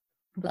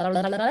Blah,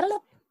 blah, blah, blah, blah.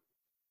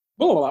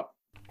 Blah.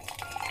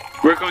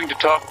 We're going to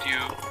talk to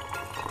you.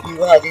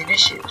 You are the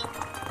initiate.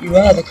 You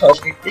are the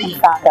cosmic I being.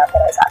 found out that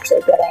I was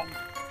actually getting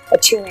a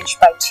 2-inch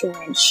by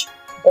 2-inch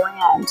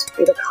brand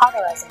through the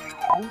cover as an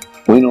iron.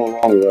 We no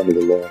longer under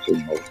the laws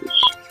of Moses.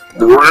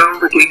 The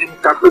world the kingdom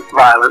suffereth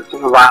violence,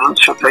 and the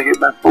violence shall take it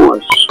by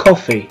force.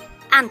 Coffee.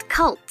 And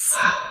cults.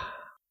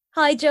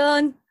 Hi,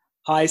 John.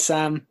 Hi,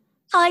 Sam.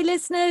 Hi,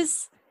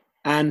 listeners.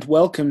 And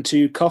welcome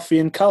to Coffee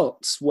and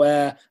Cults,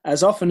 where,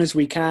 as often as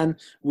we can,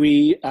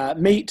 we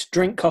meet,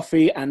 drink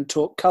coffee, and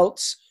talk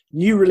cults,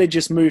 new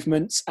religious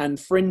movements, and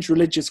fringe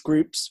religious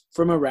groups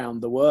from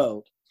around the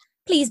world.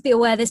 Please be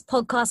aware this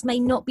podcast may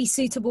not be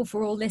suitable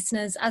for all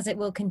listeners, as it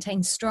will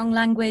contain strong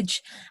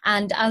language.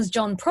 And as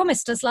John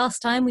promised us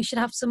last time, we should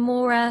have some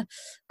more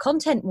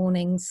content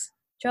warnings.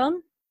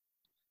 John?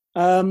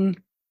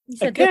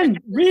 Again,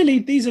 really,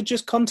 these are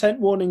just content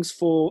warnings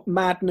for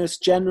madness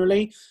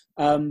generally.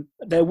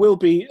 There will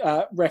be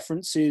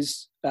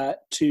references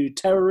to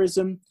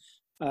terrorism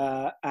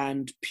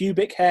and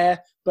pubic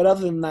hair, but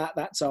other than that,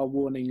 that's our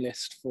warning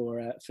list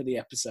for the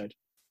episode.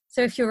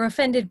 So if you're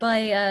offended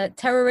by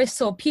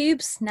terrorists or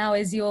pubes,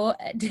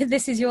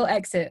 this is your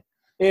exit.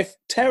 If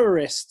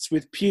terrorists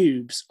with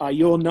pubes are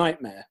your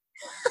nightmare,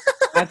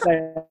 as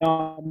they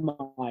are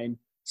mine,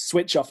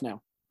 switch off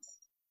now.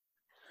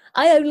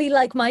 I only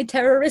like my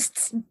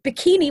terrorists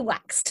bikini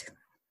waxed.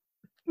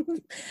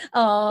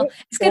 Oh,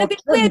 it's going to be a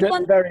weird at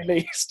one. the very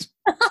least.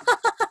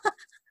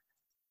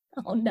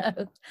 Oh no.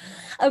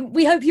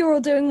 We hope you're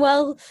all doing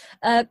well.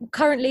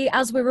 Currently,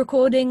 as we're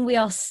recording, we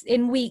are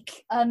in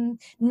week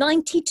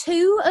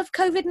 92 of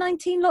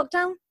COVID-19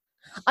 lockdown.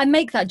 I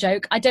make that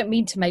joke. I don't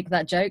mean to make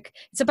that joke.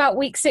 It's about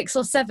week 6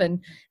 or 7.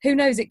 Who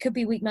knows? It could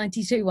be week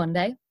 92 one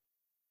day.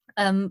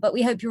 But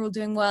we hope you're all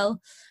doing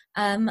well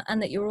and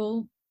that you're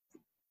all,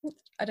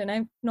 I don't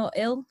know, not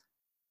ill.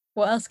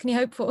 What else can you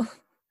hope for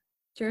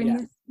during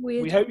this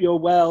weird... We hope you're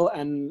well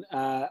and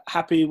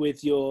happy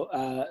with your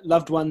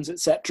loved ones,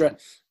 etc.,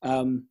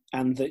 and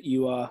that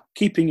you are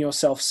keeping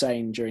yourself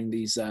sane during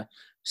these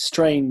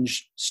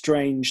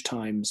strange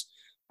times.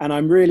 And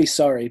I'm really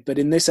sorry, but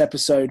in this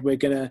episode, we're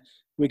gonna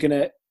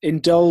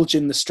indulge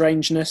in the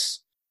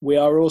strangeness. We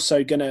are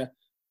also gonna,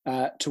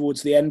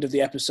 towards the end of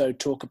the episode,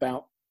 talk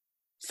about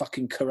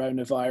fucking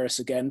coronavirus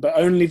again, but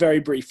only very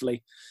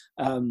briefly.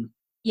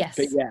 Yes.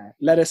 But yeah,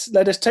 let us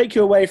take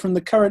you away from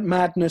the current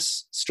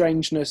madness,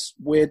 strangeness,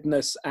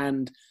 weirdness,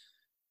 and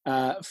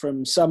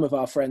from some of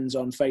our friends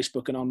on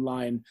Facebook and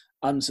online,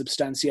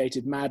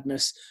 unsubstantiated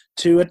madness,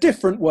 to a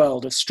different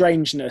world of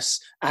strangeness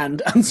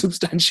and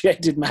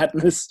unsubstantiated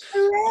madness.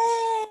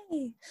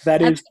 Hooray!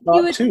 That is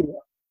part 2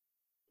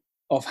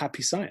 of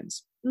Happy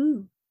Science.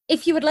 Ooh.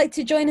 If you would like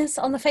to join us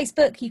on the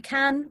Facebook, you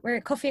can. We're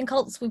at Coffee and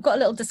Cults. We've got a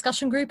little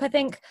discussion group, I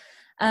think,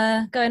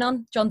 going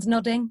on. John's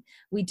nodding.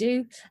 We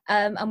do.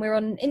 And we're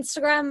on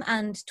Instagram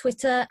and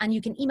Twitter, and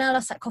you can email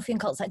us at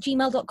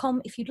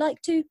coffeeandcults@gmail.com if you'd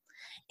like to.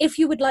 If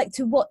you would like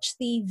to watch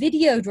the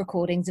videoed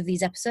recordings of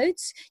these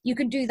episodes, you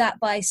can do that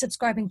by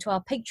subscribing to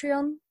our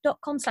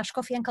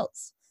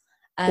patreon.com/coffeeandcults.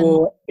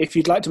 Or if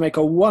you'd like to make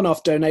a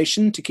one-off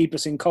donation to keep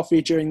us in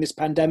coffee during this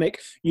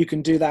pandemic, you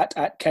can do that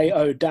at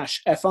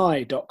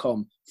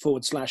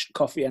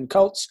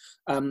ko-fi.com/coffeeandcults.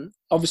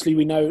 Obviously,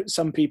 we know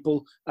some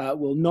people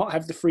will not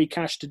have the free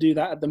cash to do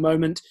that at the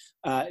moment,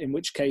 in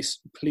which case,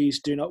 please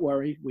do not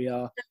worry. We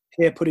are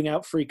here putting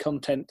out free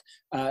content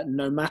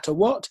no matter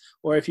what.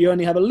 Or if you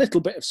only have a little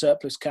bit of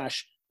surplus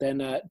cash,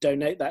 then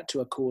donate that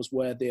to a cause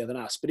worthier than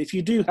us. But if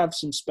you do have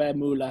some spare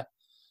moolah,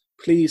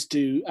 please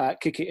do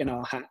kick it in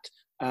our hat.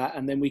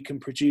 And then we can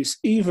produce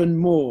even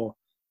more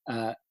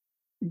of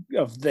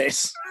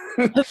this.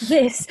 Of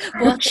this,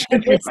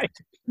 whatever this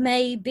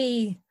may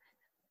be.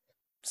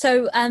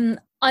 So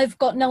I've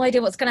got no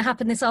idea what's going to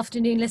happen this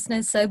afternoon,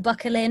 listeners, so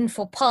buckle in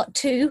for part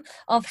 2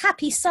 of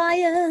Happy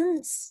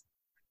Science.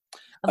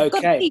 I've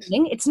got a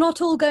feeling it's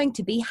not all going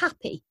to be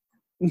happy.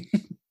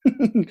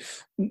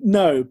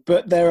 No,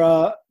 but there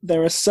are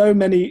so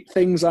many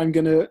things I'm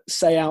going to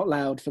say out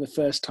loud for the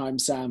first time,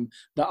 Sam,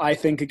 that I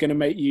think are going to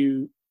make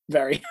you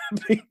very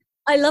happy.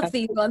 I love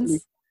these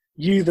ones.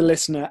 You, the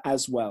listener,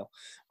 as well.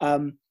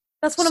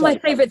 That's one of my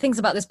favourite things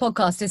about this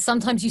podcast is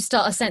sometimes you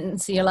start a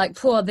sentence and you're like,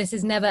 poor, this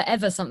is never,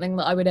 ever something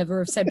that I would ever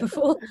have said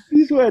before.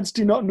 These words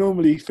do not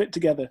normally fit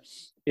together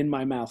in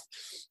my mouth.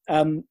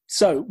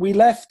 So we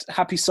left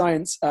Happy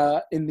Science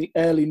in the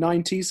early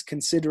 90s,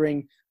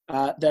 considering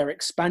their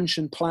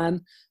expansion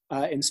plan,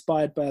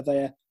 inspired by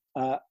their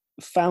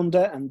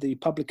founder and the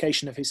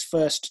publication of his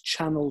first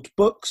channeled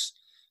books.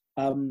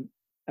 And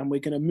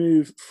we're going to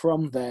move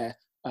from there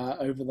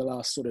over the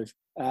last sort of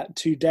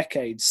 2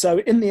 decades. So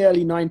in the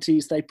early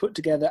 90s, they put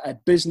together a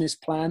business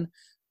plan,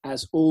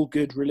 as all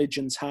good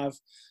religions have,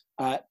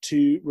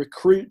 to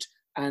recruit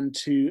and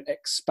to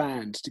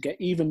expand, to get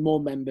even more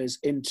members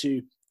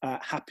into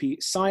Happy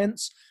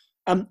Science.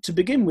 To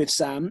begin with,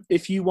 Sam,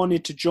 if you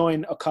wanted to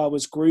join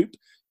Okawa's group,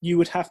 you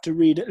would have to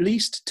read at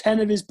least 10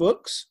 of his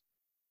books.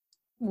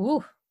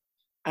 Ooh.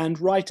 And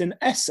write an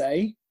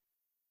essay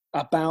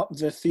about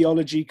the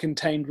theology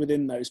contained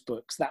within those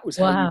books. That was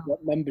how Wow. you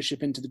got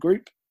membership into the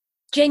group.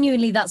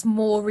 Genuinely, that's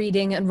more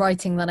reading and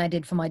writing than I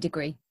did for my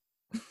degree.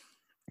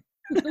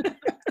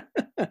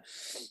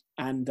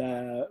 And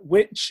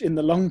which in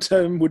the long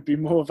term would be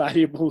more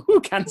valuable,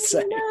 who can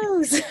say? Who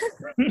knows?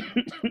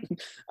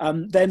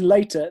 Then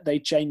later they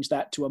changed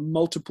that to a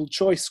multiple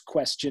choice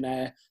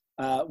questionnaire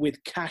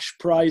with cash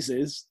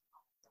prizes.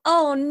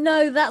 Oh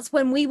no, that's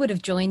when we would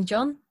have joined,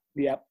 John.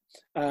 Yep.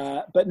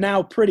 But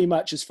now pretty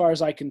much, as far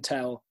as I can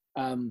tell,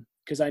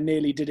 because I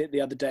nearly did it the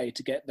other day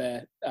to get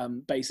their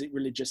basic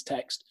religious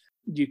text,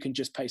 you can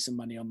just pay some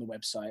money on the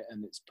website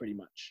and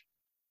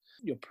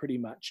you're pretty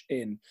much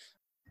in.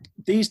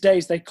 These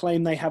days they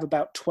claim they have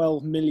about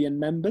 12 million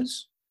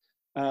members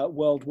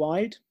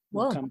worldwide.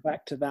 We'll Whoa. come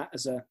back to that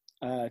as a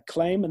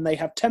claim. And they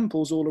have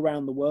temples all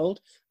around the world,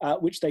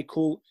 which they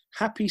call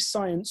Happy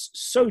Science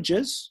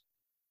Sojas,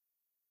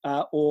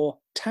 or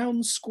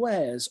town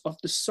squares of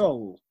the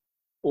soul,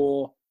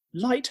 or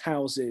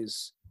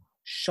lighthouses,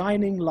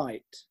 shining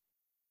light.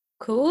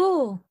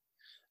 Cool.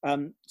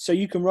 So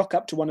you can rock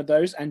up to one of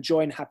those and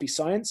join Happy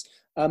Science.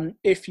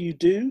 If you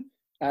do,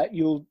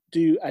 you'll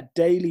do a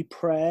daily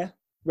prayer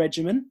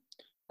regimen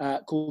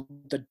called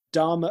the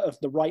Dharma of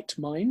the Right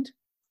Mind.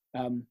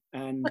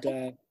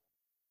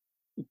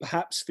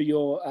 Perhaps for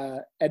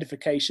your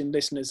edification,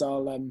 listeners,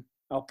 I'll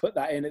put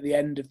that in at the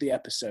end of the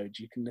episode.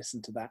 You can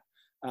listen to that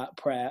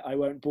prayer. I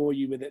won't bore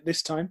you with it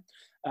this time.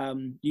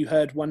 You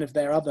heard one of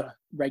their other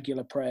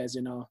regular prayers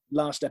in our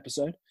last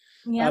episode.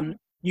 Yeah.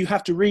 You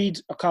have to read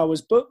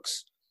Okawa's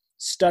books,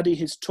 study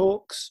his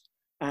talks,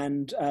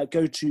 and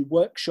go to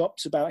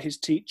workshops about his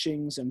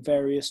teachings and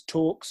various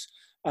talks.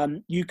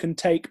 You can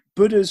take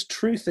Buddha's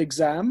Truth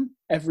Exam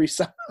every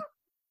summer,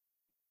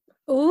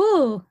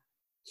 Ooh.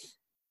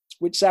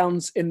 which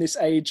sounds in this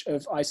age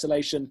of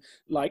isolation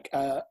like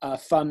a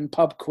fun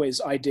pub quiz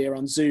idea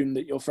on Zoom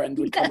that your friend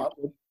would come up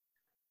with.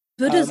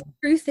 Buddha's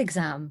Truth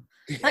Exam.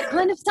 That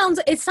kind of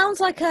sounds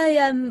like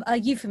a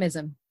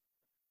euphemism.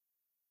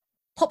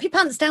 Pop your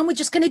pants down, we're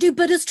just going to do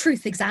Buddha's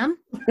Truth Exam.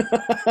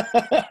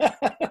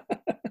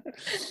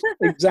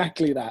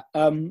 Exactly that.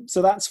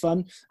 So that's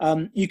fun.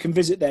 You can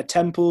visit their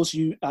temples.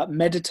 You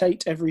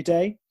meditate every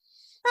day.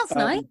 That's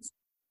nice.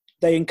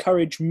 They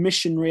encourage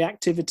missionary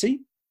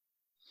activity.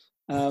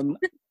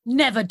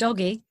 Never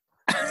doggy.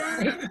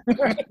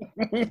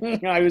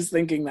 I was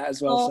thinking that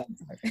as well.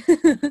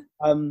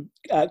 Oh.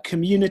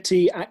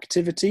 Community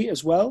activity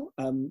as well.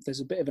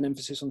 There's a bit of an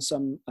emphasis on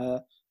some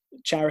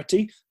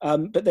charity,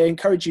 but they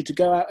encourage you to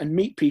go out and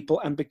meet people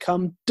and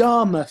become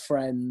Dharma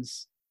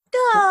friends.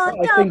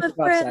 Dharma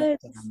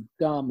friends.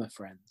 Dharma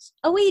friends.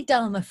 Are we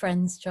Dharma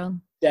friends,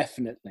 John?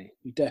 Definitely.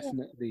 We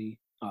definitely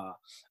are.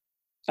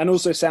 And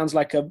also sounds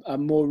like a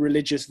more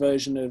religious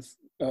version of,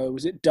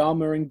 was it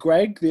Dharma and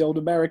Greg, the old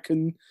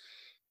American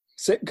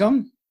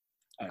sitcom?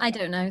 I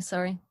don't know,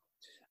 sorry.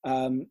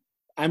 And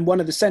one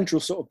of the central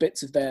sort of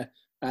bits of their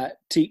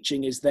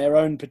teaching is their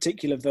own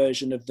particular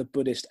version of the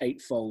Buddhist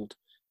Eightfold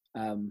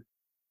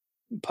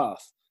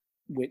path,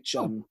 which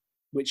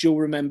you'll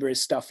remember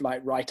is stuff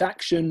like right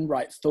action,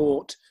 right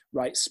thought,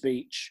 right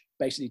speech,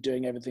 basically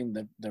doing everything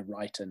the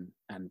right and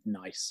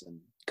nice and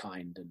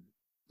kind and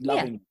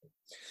loving.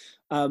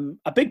 Yeah.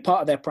 A big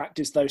part of their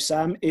practice, though,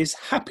 Sam, is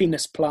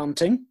happiness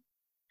planting,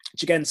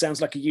 which again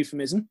sounds like a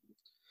euphemism.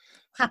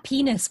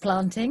 Happiness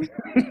planting.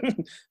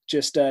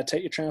 Just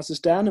take your trousers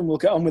down and we'll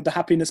get on with the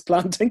happiness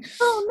planting.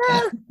 Oh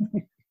no.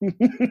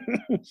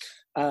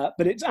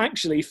 But it's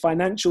actually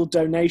financial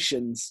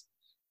donations,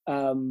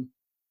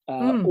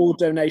 all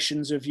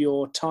donations of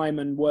your time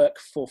and work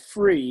for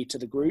free to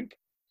the group.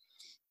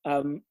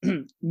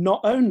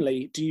 Not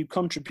only do you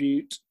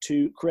contribute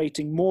to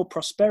creating more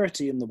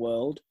prosperity in the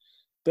world,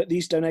 but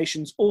these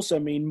donations also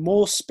mean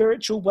more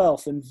spiritual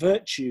wealth and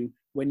virtue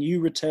when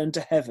you return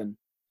to heaven.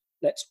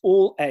 Let's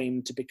all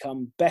aim to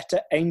become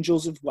better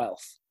angels of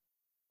wealth.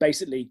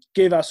 Basically,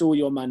 give us all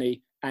your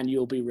money and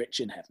you'll be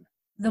rich in heaven.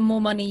 The more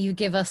money you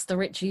give us, the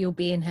richer you'll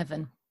be in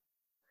heaven.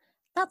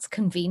 That's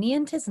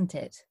convenient, isn't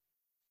it?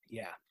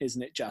 Yeah,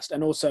 isn't it just?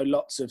 And also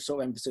lots of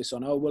sort of emphasis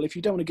on, well, if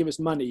you don't want to give us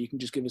money, you can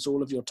just give us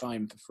all of your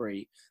time for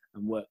free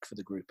and work for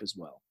the group as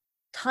well.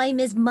 Time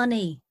is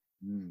money.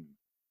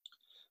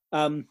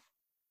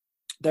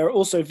 There are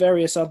also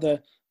various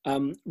other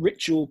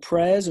ritual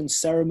prayers and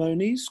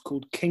ceremonies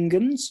called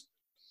kingans.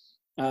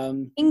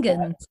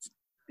 Kingans?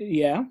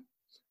 Yeah.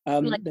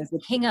 Like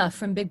Kinga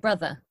from Big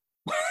Brother.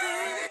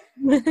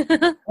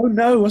 Oh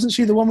no, wasn't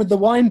she the one with the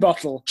wine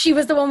bottle? She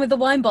was the one with the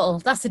wine bottle.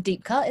 That's a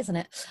deep cut, isn't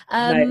it?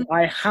 No,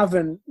 I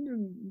haven't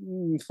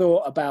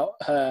thought about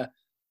her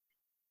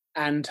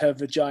and her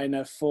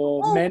vagina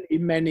for many,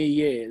 many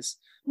years.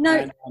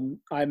 No. And,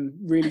 I'm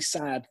really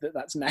sad that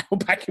that's now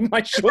back in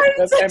my short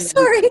I'm so memory.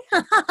 sorry.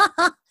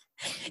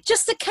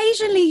 Just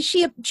occasionally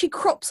she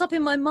crops up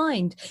in my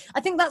mind. I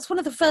think that's one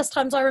of the first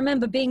times I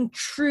remember being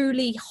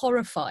truly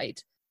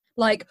horrified.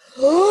 Like,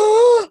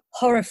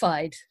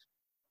 horrified.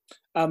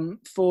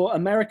 For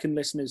American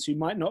listeners who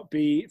might not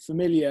be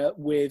familiar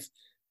with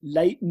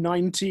late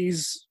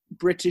 90s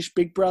British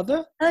Big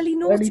Brother, Early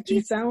early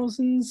noughties.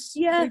 2000s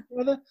Yeah. Big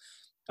Brother.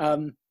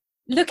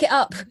 Look it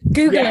up.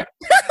 Google Yeah. it.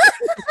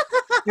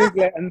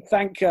 Google it and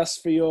thank us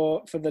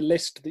for the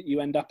list that you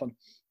end up on.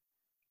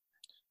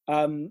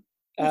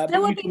 There but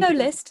will you be can- no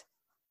list.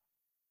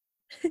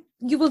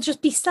 You will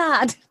just be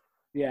sad.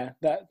 Yeah,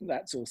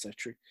 that's also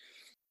true.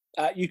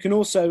 You can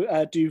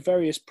also do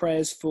various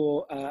prayers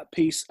for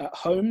peace at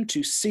home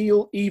to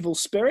seal evil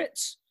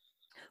spirits.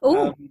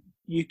 Oh,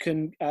 You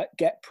can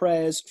get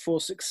prayers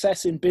for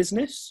success in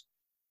business.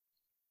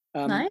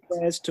 Nice.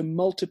 Prayers to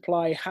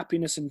multiply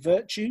happiness and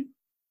virtue.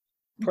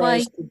 by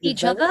Prayers to each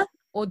develop- other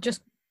or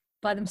just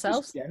by just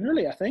themselves?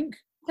 generally, I think.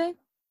 Okay.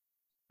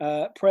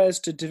 Prayers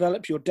to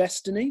develop your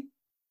destiny.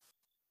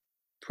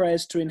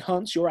 Prayers to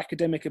enhance your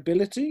academic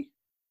ability.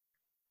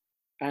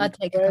 And I'd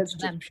take a couple prayers of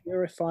to them.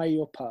 purify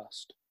your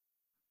past.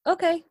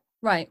 Okay.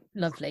 Right.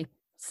 Lovely.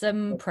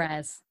 Some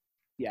prayers.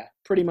 Yeah,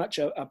 pretty much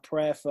a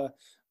prayer for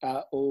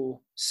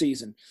all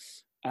season.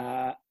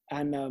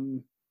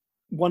 And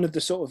one of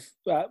the sort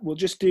of, we'll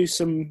just do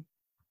some.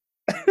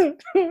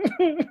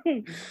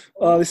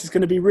 Oh, this is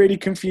going to be really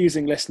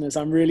confusing, listeners.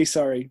 I'm really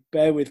sorry.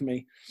 Bear with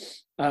me.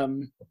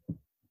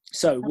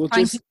 So we'll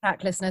Trying just to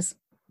track listeners.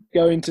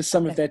 go into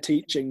some of Okay. their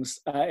teachings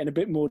in a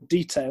bit more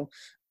detail.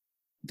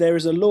 There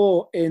is a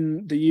law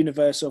in the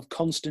universe of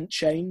constant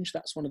change.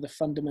 That's one of the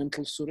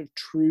fundamental sort of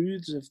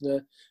truths of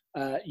the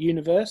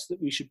universe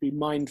that we should be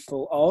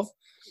mindful of.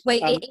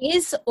 Wait, it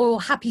is,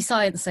 or Happy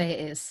Science say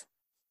it is?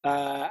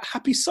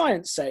 Happy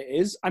Science say it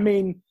is. I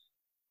mean,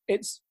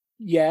 it's,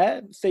 yeah,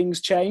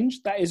 things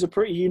change. That is a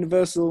pretty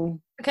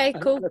universal, Okay,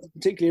 cool. that's a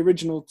particularly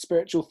original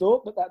spiritual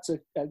thought, but that's a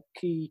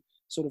key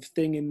sort of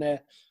thing in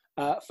their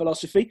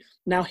philosophy.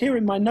 Now, here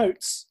in my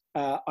notes,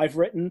 I've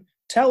written,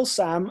 tell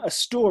Sam a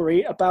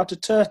story about a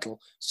turtle.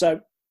 So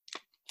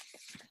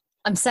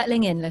I'm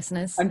settling in,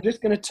 listeners. I'm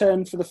just going to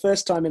turn for the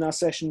first time in our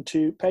session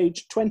to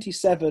page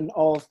 27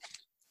 of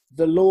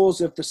The Laws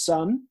of the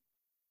Sun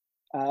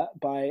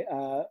by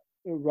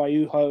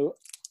Ryuho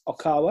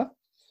Okawa.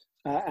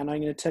 And I'm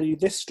going to tell you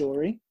this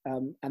story.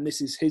 And this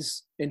is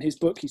in his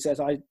book. He says,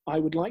 I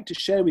would like to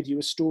share with you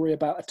a story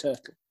about a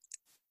turtle.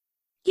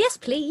 Yes,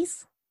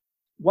 please.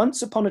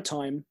 Once upon a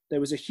time, there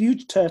was a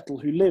huge turtle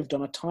who lived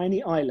on a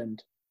tiny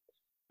island.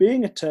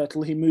 Being a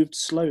turtle, he moved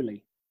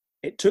slowly.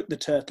 It took the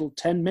turtle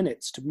 10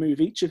 minutes to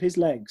move each of his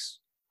legs.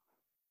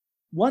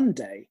 One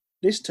day,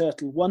 this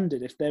turtle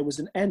wondered if there was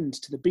an end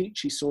to the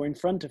beach he saw in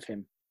front of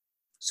him.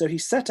 So he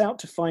set out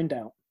to find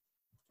out.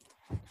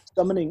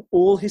 Summoning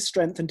all his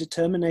strength and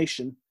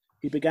determination,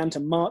 he began to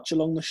march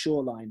along the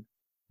shoreline.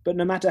 But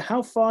no matter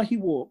how far he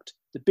walked,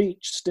 the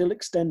beach still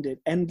extended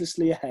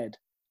endlessly ahead.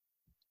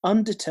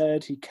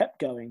 Undeterred, he kept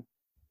going.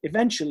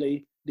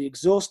 Eventually, the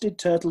exhausted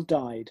turtle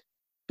died,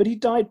 but he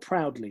died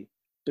proudly,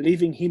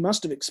 believing he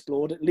must have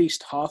explored at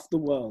least half the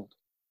world.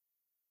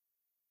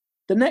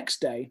 The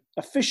next day,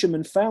 a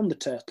fisherman found the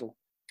turtle,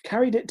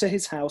 carried it to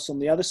his house on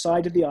the other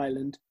side of the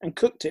island, and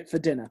cooked it for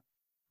dinner.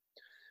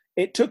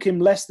 It took him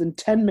less than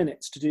 10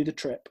 minutes to do the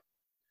trip.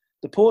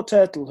 The poor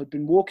turtle had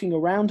been walking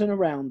around and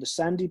around the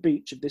sandy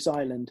beach of this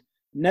island,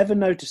 never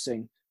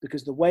noticing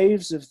because the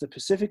waves of the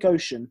Pacific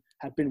Ocean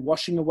had been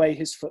washing away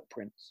his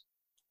footprints.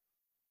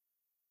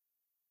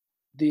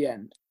 The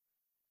end.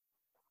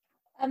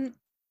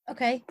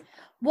 Okay.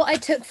 What I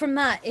took from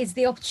that is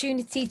the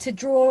opportunity to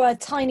draw a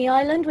tiny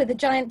island with a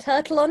giant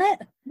turtle on it.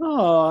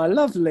 Oh,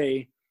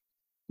 lovely.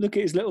 Look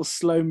at his little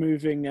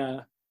slow-moving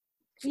Yeah.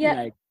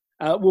 leg.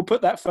 We'll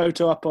put that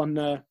photo up on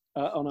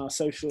our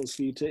socials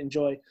for you to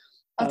enjoy.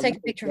 I'll take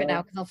a picture of it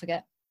now because I'll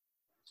forget.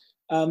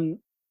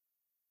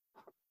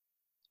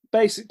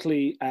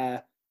 Basically,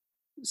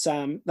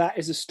 Sam, that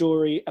is a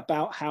story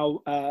about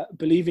how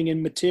believing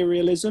in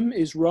materialism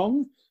is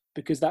wrong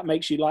because that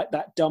makes you like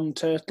that dumb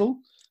turtle.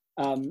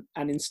 And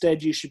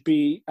instead you should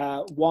be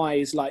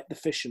wise like the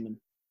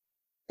fisherman.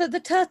 But the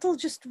turtle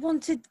just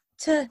wanted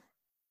to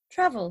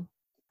travel.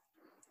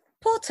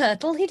 Poor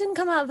turtle, he didn't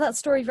come out of that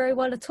story very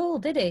well at all,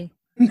 did he?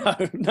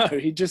 No,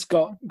 he just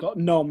got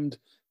nommed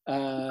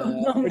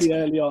pretty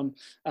early on.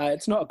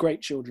 It's not a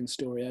great children's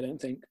story, I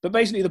don't think. But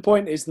basically the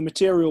point is the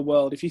material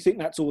world, if you think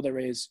that's all there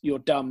is, you're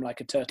dumb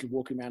like a turtle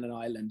walking around an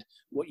island.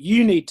 What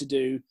you need to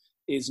do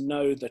is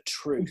know the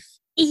truth.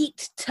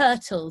 Eat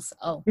turtles.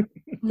 Oh.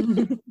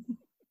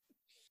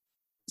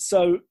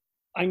 So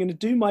I'm going to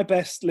do my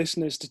best,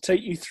 listeners, to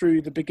take you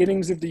through the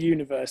beginnings of the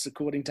universe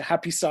according to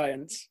Happy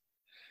Science.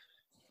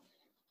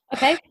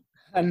 Okay.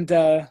 And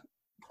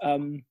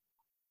I'm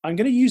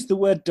going to use the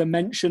word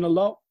dimension a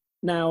lot.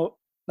 Now,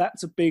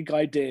 that's a big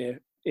idea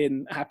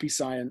in Happy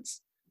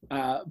Science,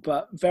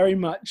 but very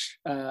much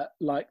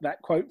like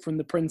that quote from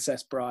The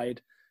Princess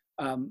Bride,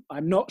 I'm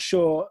not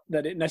sure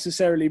that it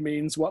necessarily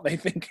means what they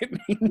think it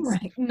means.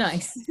 Right.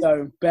 Nice.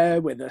 So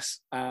bear with us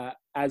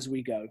as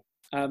we go.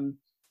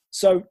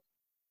 So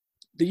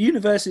the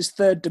universe's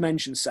third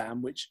dimension,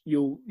 Sam, which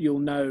you'll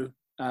know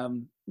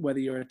whether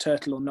you're a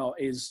turtle or not,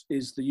 is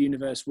the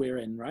universe we're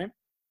in, right?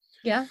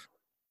 Yeah.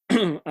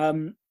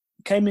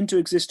 Came into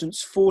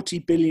existence 40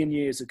 billion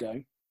years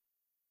ago.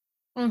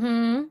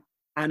 Mm-hmm.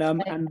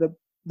 And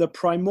the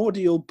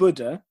primordial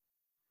Buddha,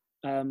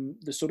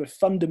 the sort of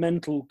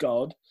fundamental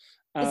God.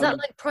 Is that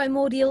like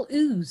primordial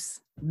ooze?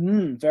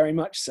 Very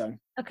much so.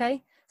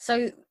 Okay,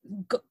 so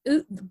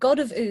God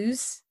of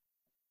ooze.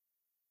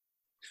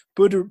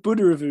 Buddha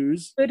of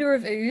ooze. Buddha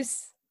of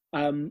ooze.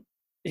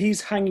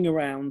 He's hanging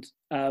around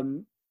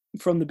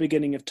from the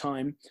beginning of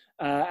time,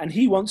 and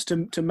he wants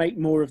to make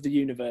more of the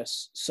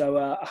universe. So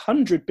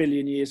 100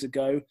 billion years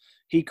ago,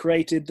 he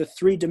created the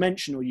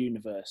three-dimensional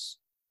universe.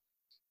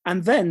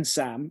 And then,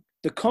 Sam,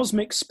 the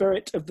cosmic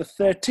spirit of the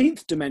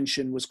 13th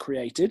dimension was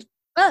created.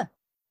 Where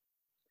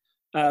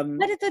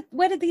did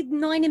the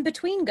 9 in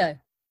between go?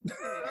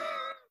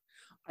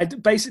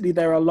 Basically,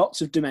 there are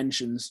lots of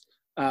dimensions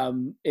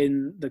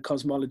in the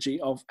cosmology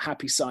of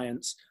happy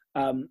science,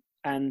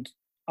 and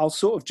I'll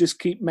sort of just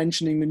keep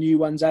mentioning the new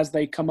ones as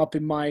they come up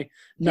in my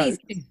notes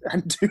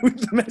and do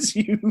with them as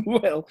you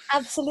will.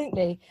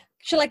 Absolutely.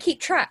 Shall I keep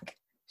track?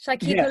 Shall I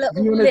keep a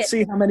little you want to list?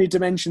 see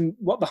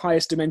what the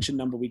highest dimension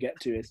number we get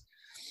to is.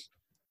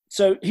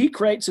 So he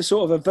creates a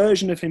sort of a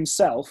version of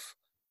himself,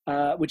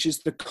 which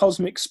is the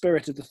cosmic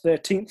spirit of the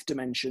 13th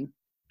dimension,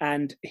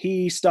 and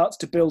he starts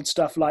to build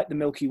stuff like the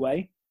Milky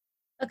Way.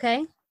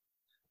 Okay.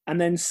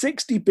 And then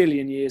 60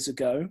 billion years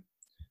ago,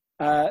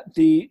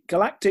 the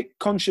galactic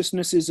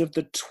consciousnesses of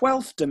the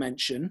 12th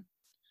dimension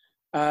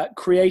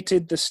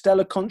created the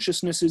stellar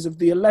consciousnesses of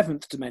the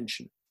 11th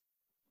dimension.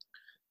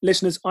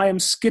 Listeners, I am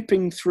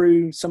skipping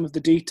through some of the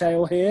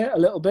detail here a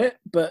little bit,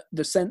 but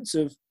the sense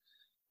of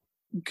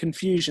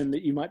confusion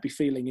that you might be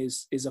feeling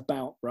is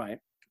about right.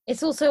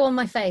 It's also on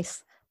my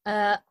face.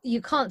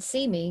 You can't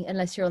see me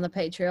unless you're on the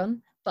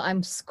Patreon, but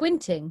I'm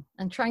squinting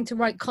and trying to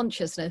write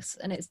consciousness,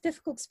 and it's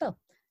difficult to spell.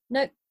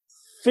 No.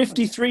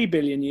 53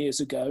 billion years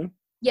ago,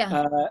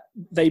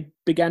 they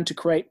began to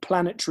create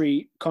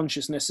planetary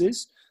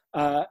consciousnesses,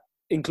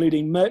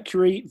 including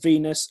Mercury,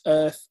 Venus,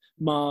 Earth,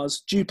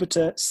 Mars,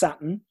 Jupiter,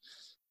 Saturn.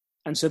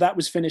 And so that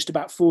was finished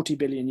about 40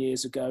 billion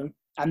years ago.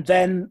 And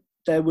then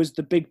there was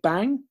the Big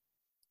Bang,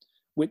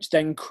 which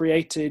then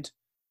created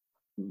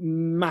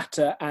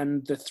matter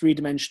and the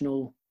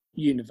three-dimensional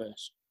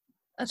universe.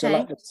 Okay. So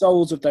like the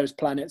souls of those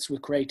planets were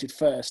created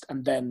first,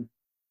 and then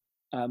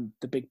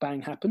the Big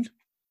Bang happened.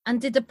 And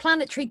did the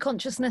planetary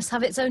consciousness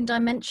have its own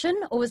dimension,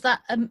 or was that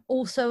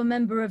also a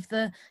member of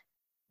the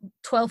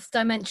 12th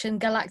dimension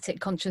galactic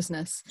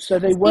consciousness? So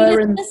they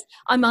were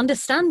I'm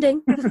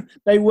understanding.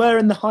 They were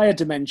in the higher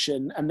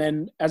dimension, and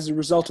then as a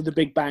result of the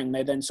Big Bang,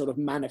 they then sort of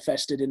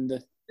manifested in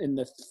the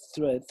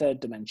third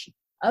dimension.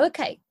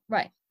 Okay,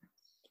 right.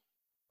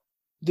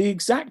 The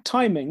exact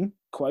timing,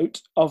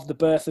 quote, of the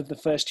birth of the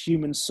first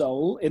human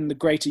soul in the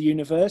greater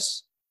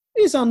universe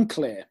is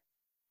unclear.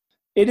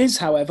 It is,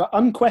 however,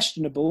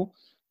 unquestionably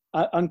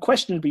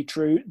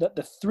true that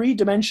the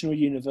three-dimensional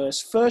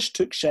universe first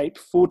took shape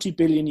 40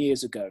 billion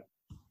years ago.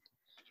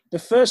 The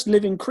first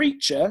living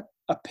creature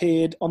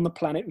appeared on the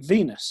planet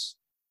Venus.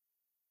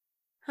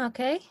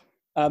 Okay.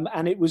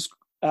 And it was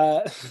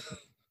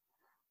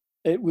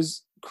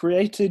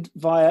created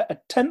via a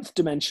 10th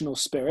dimensional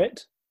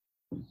spirit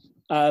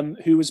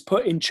who was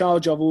put in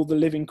charge of all the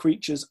living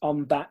creatures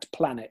on that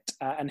planet.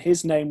 And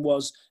his name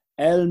was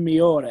El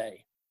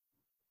Miore.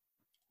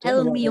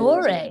 El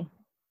Miore.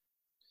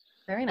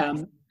 Very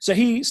nice. So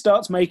he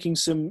starts making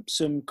some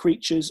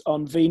creatures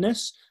on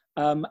Venus,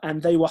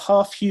 and they were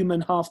half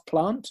human, half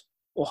plant,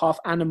 or half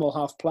animal,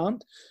 half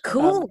plant.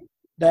 Cool.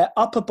 Their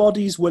upper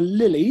bodies were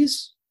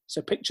lilies.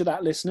 So picture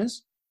that,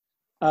 listeners.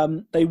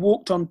 They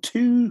walked on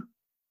 2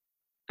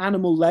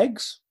 animal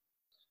legs,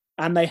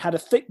 and they had a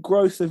thick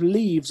growth of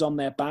leaves on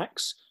their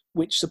backs,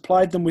 which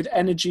supplied them with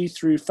energy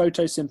through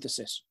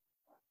photosynthesis.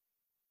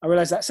 I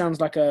realize that sounds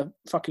like a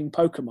fucking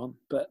Pokemon,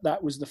 but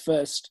that was the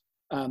first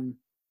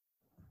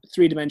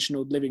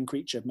three-dimensional living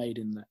creature made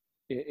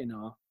in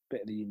our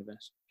bit of the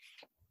universe.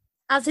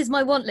 As is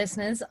my want,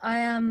 listeners, I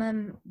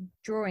am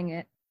drawing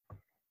it.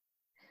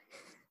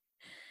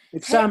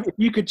 Sam, if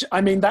you could,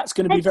 I mean, that's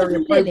going to be very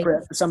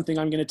appropriate for something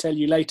I'm going to tell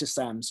you later,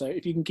 Sam. So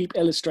if you can keep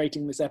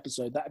illustrating this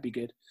episode, that'd be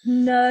good.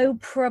 No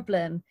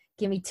problem.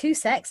 Give me 2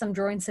 secs. I'm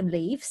drawing some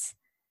leaves.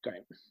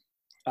 Great.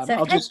 So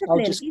I'll just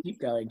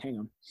keep going.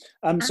 Hang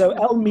on. So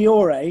El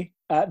Miore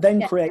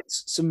then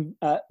creates some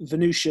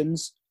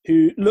Venusians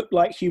who look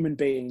like human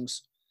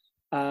beings,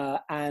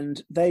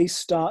 and they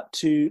start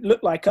to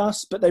look like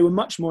us, but they were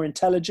much more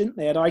intelligent.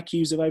 They had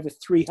IQs of over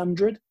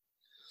 300,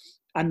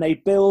 and they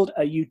build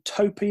a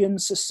utopian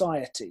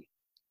society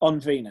on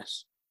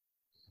Venus.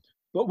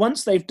 But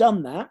once they've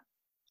done that,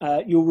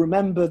 you'll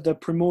remember the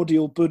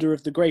primordial Buddha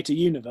of the greater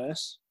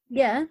universe.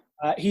 Yeah.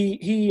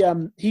 He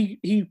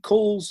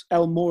calls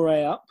El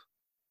Miore up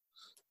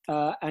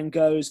and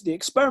goes, "The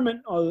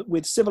experiment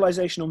with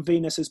civilization on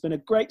Venus has been a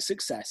great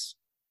success.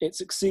 It's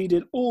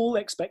exceeded all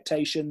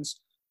expectations.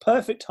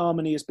 Perfect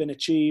harmony has been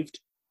achieved.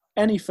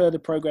 Any further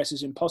progress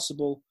is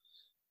impossible.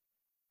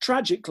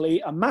 Tragically,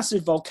 a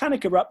massive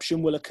volcanic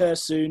eruption will occur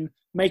soon,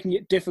 making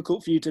it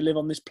difficult for you to live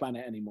on this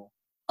planet anymore."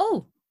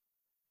 Oh,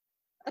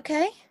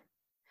 okay.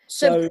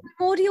 So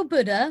primordial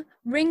Buddha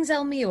rings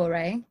El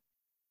Miore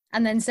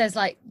and then says,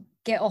 like,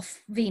 get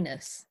off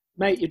Venus.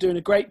 Mate, you're doing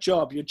a great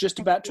job. You're just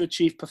about to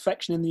achieve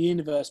perfection in the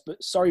universe,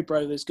 but sorry,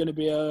 bro, there's going to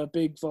be a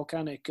big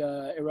volcanic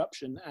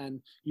eruption,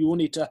 and you will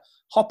need to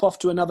hop off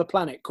to another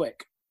planet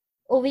quick.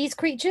 All these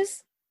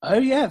creatures? Oh,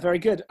 yeah, very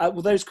good.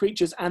 Well, those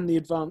creatures and the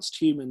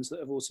advanced humans that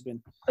have also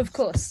been Of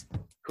course.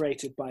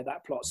 created by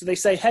that plot. So they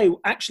say, hey,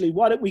 actually,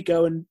 why don't we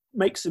go and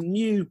make some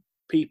new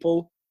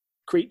people,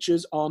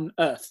 creatures on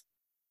Earth?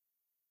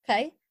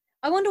 Okay.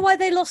 I wonder why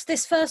they lost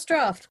this first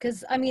draft,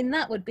 because, I mean,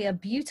 that would be a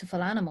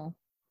beautiful animal.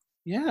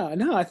 Yeah, I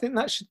know. I think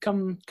that should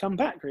come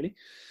back, really.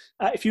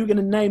 If you were going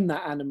to name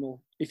that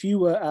animal, if you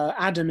were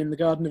Adam in the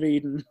Garden of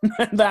Eden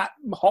and that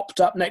hopped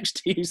up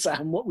next to you,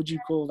 Sam, what would you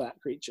call that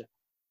creature?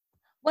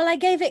 Well, I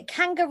gave it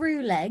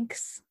kangaroo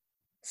legs.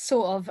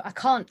 Sort of.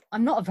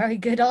 I'm not a very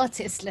good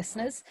artist,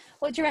 listeners.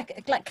 What do you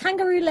reckon? Like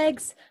kangaroo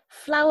legs,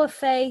 flower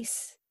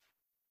face,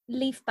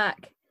 leaf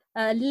back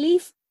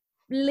floweroo.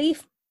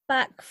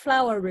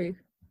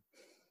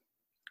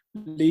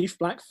 Leaf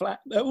back flower.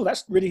 Oh,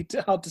 that's really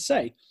hard to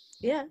say.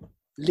 Yeah.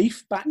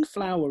 Leaf back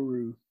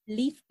floweroo.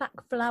 Leaf back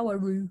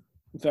floweroo.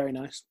 Very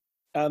nice.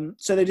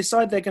 So they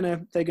decide they're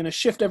gonna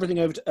shift everything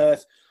over to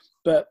Earth,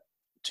 but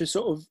to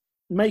sort of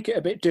make it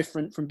a bit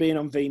different from being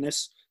on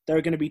Venus, there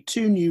are going to be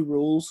 2 new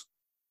rules.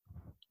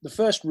 The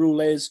first rule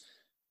is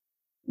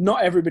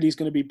not everybody's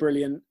going to be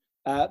brilliant.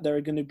 There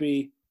are going to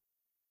be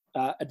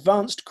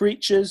advanced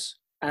creatures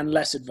and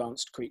less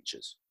advanced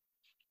creatures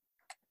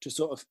to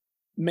sort of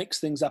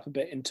mix things up a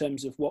bit in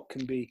terms of what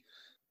can be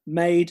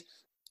made.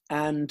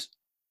 And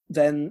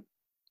then,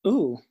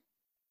 the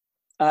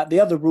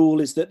other rule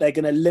is that they're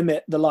going to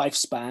limit the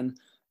lifespan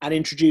and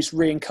introduce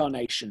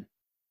reincarnation.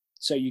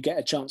 So you get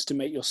a chance to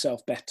make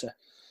yourself better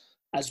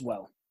as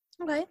well.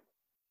 Okay.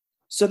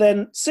 So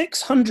then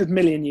 600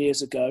 million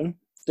years ago,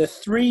 the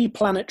 3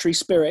 planetary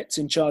spirits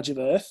in charge of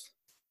Earth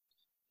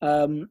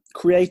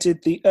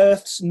created the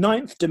Earth's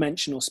 9th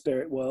dimensional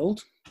spirit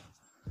world,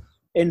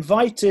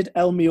 invited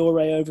El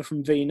Miore over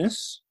from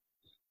Venus,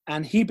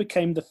 and he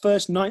became the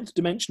first 9th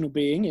dimensional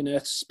being in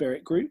Earth's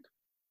spirit group.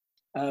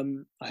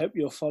 I hope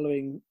you're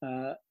following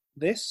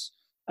this.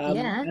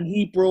 Yeah. And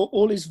he brought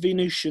all his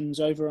Venusians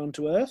over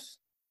onto Earth.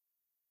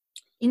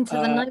 Into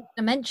the 9th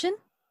dimension?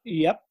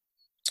 Yep.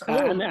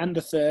 Cool. And the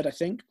 3rd, I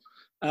think.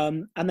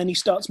 And then he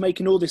starts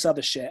making all this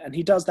other shit. And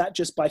he does that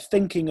just by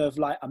thinking of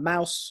like a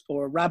mouse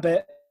or a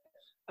rabbit,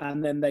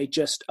 and then they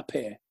just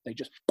appear. They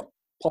just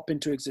pop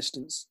into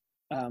existence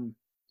on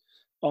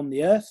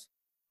the Earth.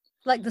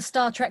 Like the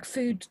Star Trek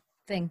food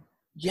thing.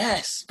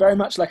 Yes, very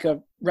much like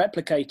a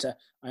replicator.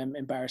 I'm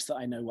embarrassed that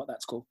I know what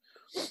that's called.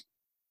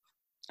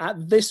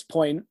 At this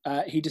point,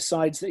 he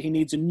decides that he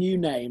needs a new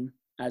name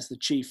as the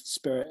chief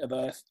spirit of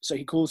Earth. So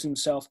he calls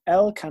himself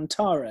El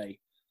Cantare,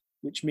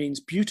 which means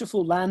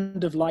beautiful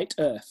land of light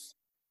earth.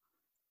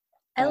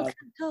 El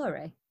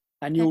Cantare.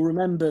 And you'll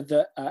remember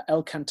that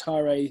El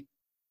Cantare,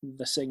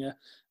 the singer,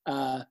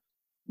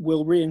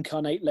 will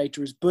reincarnate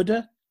later as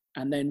Buddha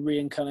and then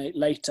reincarnate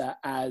later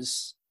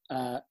as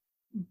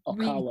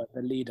Okawa,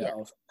 the leader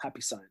of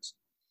Happy Science.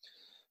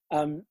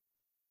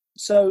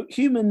 So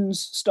humans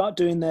start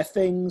doing their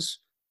things.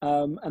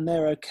 And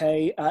they're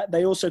okay.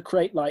 They also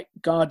create like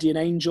guardian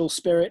angel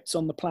spirits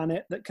on the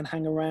planet that can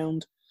hang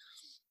around.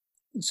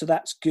 So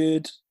that's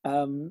good.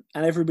 And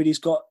everybody's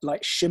got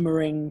like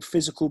shimmering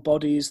physical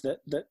bodies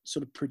that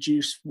sort of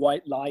produce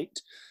white light.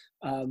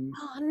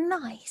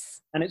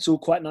 Nice. And it's all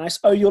quite nice.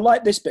 Oh, you'll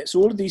like this bit. So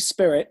all of these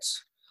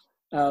spirits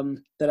that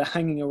are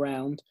hanging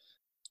around,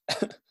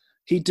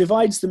 he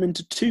divides them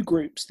into 2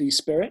 groups, these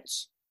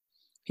spirits.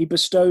 He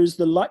bestows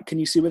the light. Can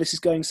you see where this is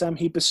going, Sam?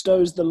 He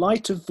bestows the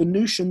light of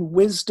Venusian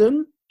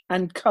wisdom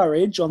and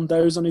courage on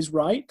those on his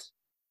right,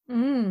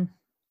 and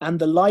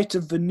the light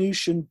of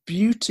Venusian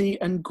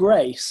beauty and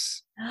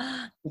grace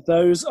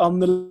those on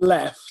the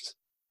left.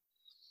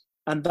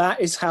 And that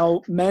is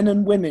how men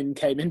and women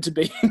came into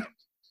being.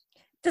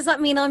 Does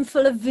that mean I'm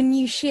full of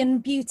Venusian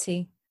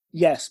beauty?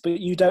 Yes, but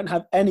you don't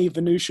have any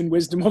Venusian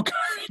wisdom or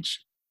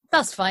courage.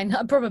 That's fine.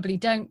 I probably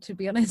don't, to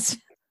be honest.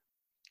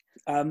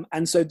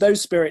 And so those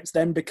spirits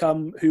then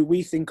become who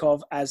we think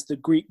of as the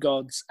Greek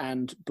gods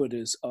and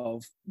Buddhas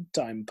of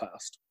time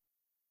past.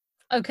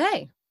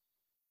 Okay.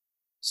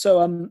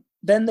 So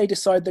then they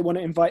decide they want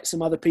to invite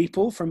some other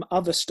people from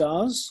other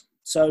stars.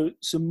 So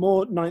some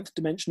more 9th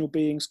dimensional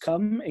beings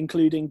come,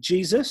 including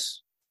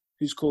Jesus,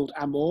 who's called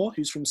Amor,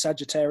 who's from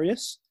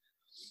Sagittarius.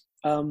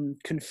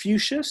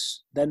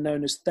 Confucius, then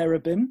known as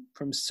Therabim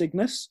from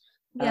Cygnus.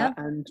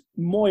 And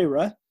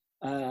Moira,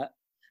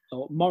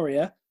 or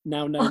Moria,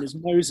 now known as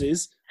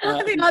Moses.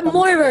 I think like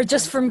Moira,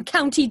 just from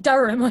County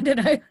Durham, I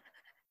don't know.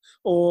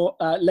 Or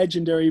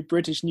legendary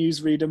British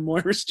newsreader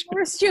Moira Stewart.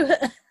 Moira Stewart.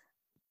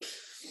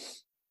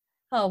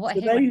 Oh, what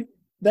a hero.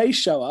 They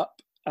show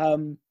up,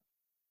 and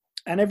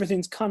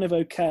everything's kind of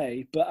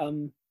okay, but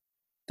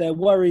they're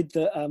worried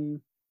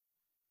that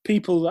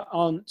people that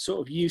aren't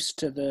sort of used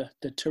to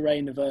the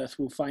terrain of Earth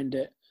will find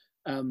it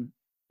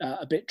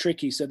a bit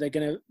tricky. So they're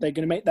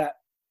gonna make that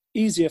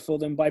easier for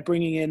them by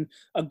bringing in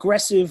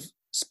aggressive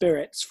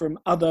spirits from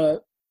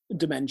other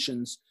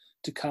dimensions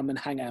to come and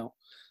hang out.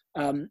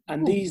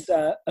 And these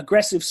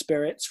aggressive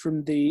spirits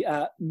from the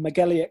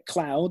Magellanic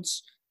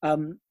clouds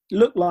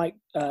look like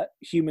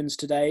humans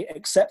today,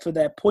 except for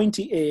their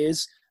pointy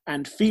ears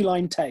and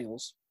feline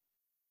tails.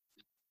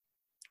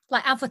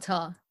 Like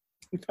Avatar.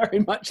 Very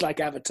much like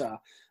Avatar.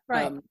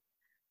 Right.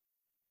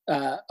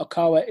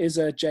 Okawa is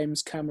a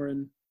James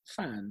Cameron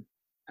fan,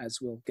 as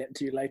we'll get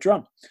to later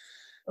on.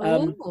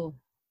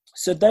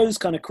 So those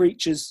kind of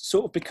creatures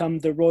sort of become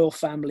the royal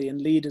family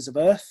and leaders of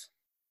Earth.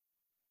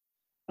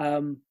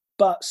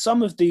 But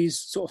some of these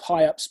sort of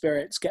high up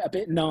spirits get a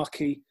bit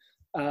narky,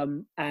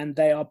 and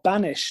they are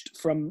banished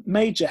from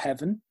major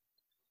heaven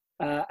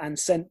and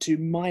sent to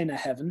minor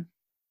heaven.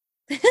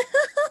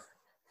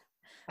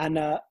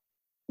 And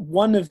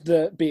one of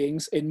the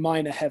beings in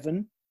minor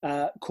heaven,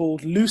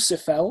 called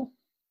Lucifer,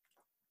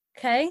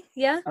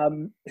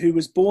 who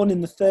was born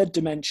in the third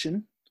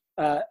dimension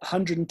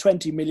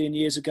 120 million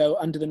years ago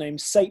under the name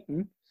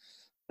Satan,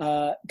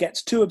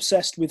 gets too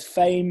obsessed with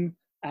fame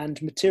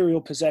and material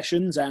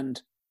possessions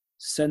and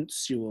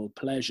sensual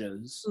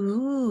pleasures.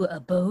 Ooh,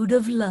 abode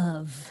of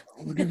love.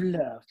 Abode of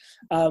love.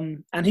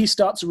 And he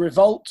starts a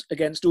revolt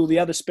against all the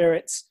other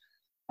spirits,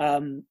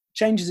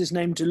 changes his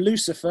name to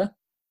Lucifer,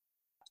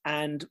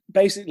 and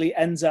basically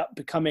ends up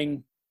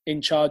becoming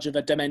in charge of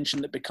a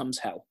dimension that becomes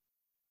hell.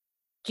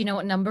 Do you know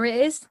what number it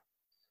is?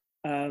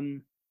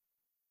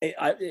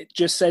 It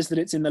just says that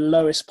it's in the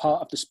lowest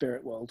part of the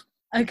spirit world.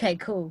 Okay,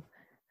 cool.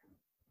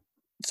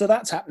 So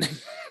that's happening.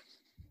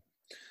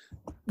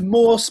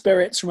 More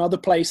spirits from other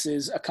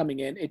places are coming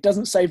in. It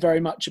doesn't say very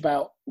much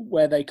about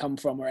where they come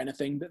from or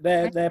anything, but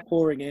they're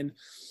pouring in,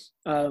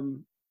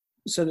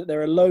 so that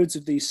there are loads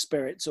of these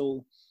spirits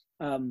all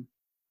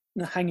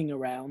hanging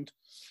around.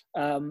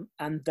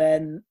 And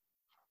then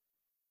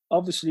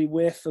obviously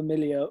we're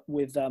familiar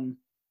with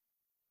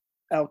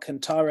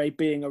Alcantara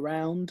being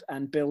around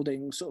and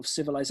building sort of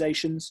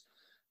civilizations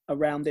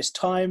around this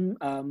time.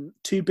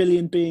 2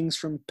 billion beings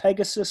from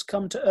Pegasus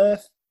come to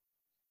Earth.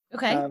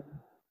 Okay.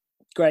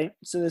 Great.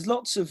 So there's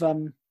lots of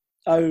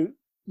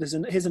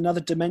here's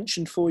another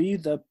dimension for you,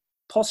 the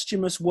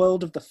posthumous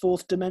world of the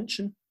fourth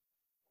dimension.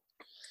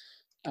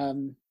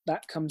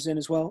 That comes in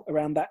as well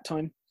around that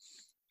time.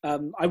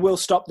 I will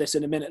stop this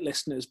in a minute,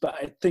 listeners, but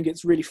I think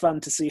it's really fun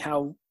to see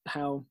how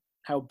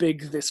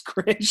big this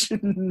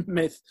creation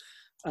myth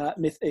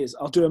is.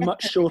 I'll do a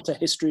much shorter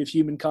history of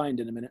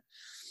humankind in a minute.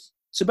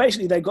 So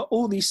basically, they've got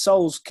all these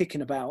souls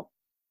kicking about,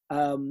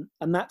 and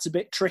that's a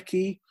bit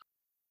tricky.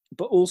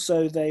 But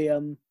also,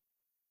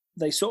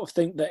 they sort of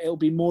think that it'll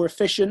be more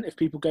efficient if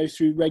people go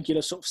through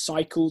regular sort of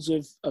cycles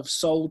of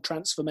soul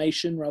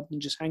transformation rather than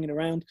just hanging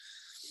around.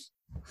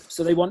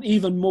 So they want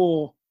even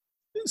more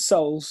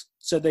souls.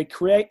 So they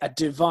create a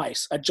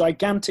device, a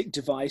gigantic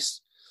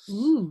device,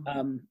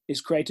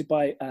 is created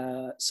by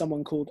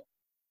someone called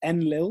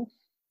Enlil,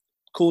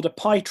 called a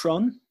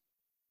Pytron,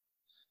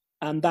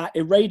 and that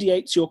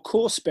irradiates your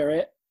core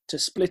spirit to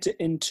split it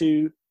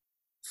into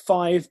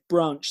 5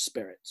 branch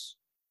spirits.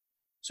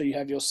 So you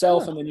have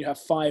yourself, and then you have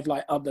 5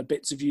 like other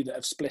bits of you that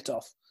have split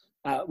off,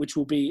 which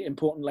will be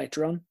important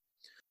later on.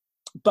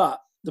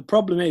 But the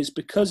problem is,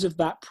 because of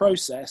that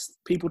process,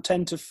 people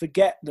tend to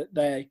forget that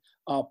they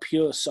are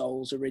pure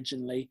souls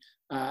originally,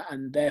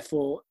 and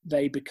therefore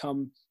they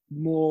become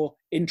more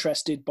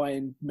interested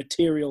by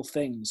material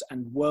things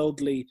and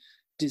worldly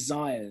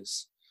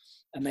desires,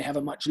 and they have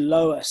a much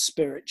lower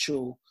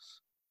spiritual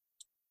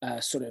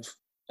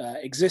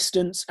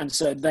existence, and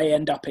so they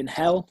end up in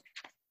hell.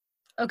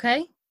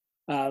 Okay.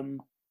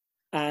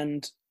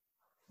 And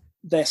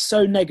they're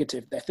so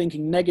negative, they're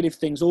thinking negative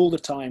things all the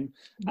time,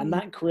 and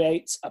that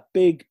creates a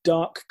big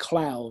dark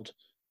cloud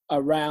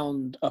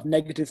of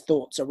negative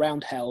thoughts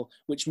around hell,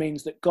 which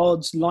means that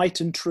God's light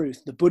and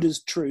truth, the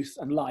Buddha's truth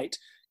and light,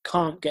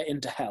 can't get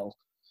into hell.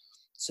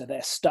 So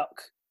they're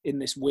stuck in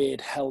this weird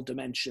hell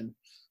dimension.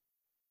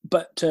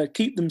 But to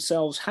keep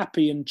themselves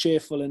happy and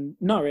cheerful and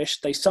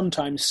nourished, they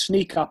sometimes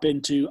sneak up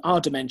into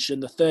our dimension,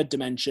 the third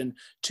dimension,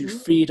 to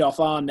feed off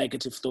our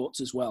negative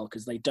thoughts as well,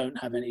 because they don't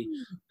have any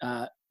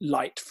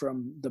light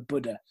from the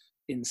Buddha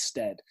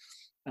instead.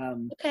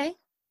 Okay.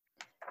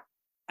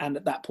 And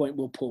at that point,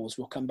 we'll pause.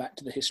 We'll come back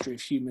to the history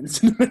of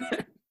humans in a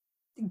minute.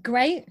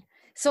 Great.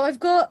 So I've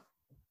got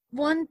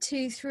 1,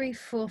 2, 3,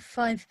 4,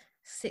 5,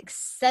 6,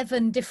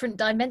 7 different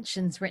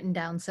dimensions written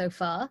down so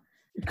far.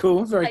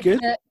 Cool, very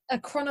good. A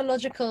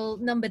chronological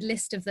numbered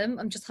list of them.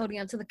 I'm just holding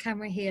up to the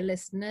camera here,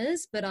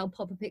 listeners, but I'll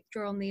pop a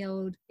picture on the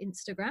old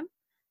Instagram.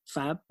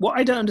 Fab. What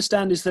I don't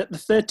understand is that the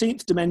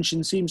 13th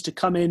dimension seems to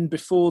come in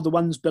before the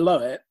ones below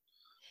it.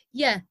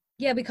 Yeah,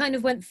 we kind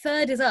of went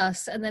 3rd is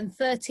us, and then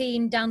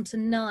 13 down to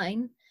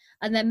 9,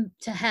 and then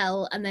to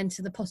hell, and then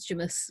to the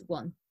posthumous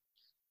one.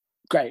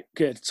 Great,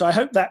 good. So I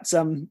hope that's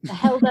the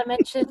hell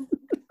dimension.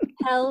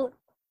 hell.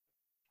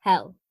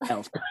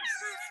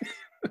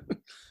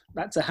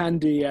 That's a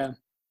handy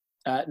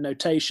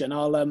notation.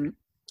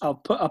 I'll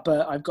put up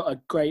I've got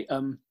a great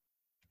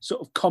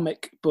sort of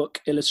comic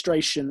book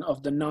illustration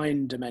of the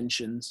 9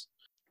 dimensions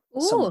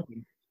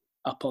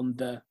up on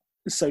the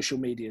social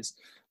medias,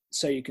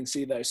 so you can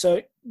see those.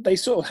 So they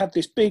sort of have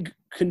this big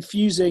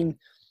confusing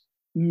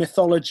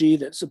mythology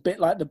that's a bit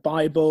like the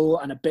Bible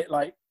and a bit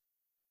like,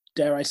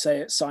 dare I say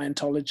it,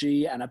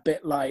 Scientology, and a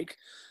bit like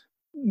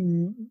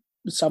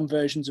some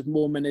versions of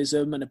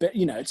Mormonism, and a bit,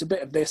 it's a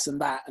bit of this and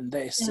that and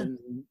this, and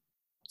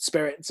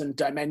spirits and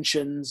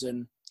dimensions,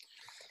 and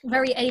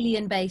very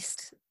alien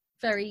based.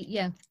 Very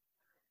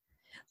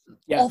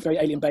very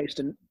alien based,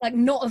 and like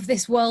not of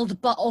this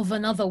world but of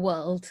another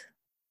world.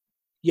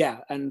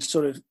 And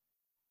sort of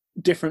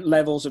different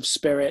levels of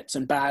spirits,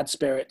 and bad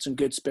spirits and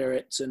good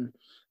spirits, and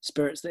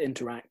spirits that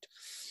interact.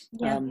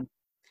 And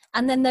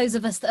then those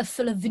of us that are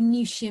full of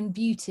Venusian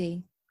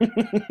beauty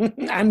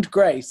and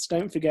grace,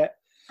 don't forget.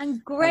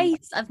 And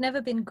grace. I've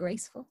never been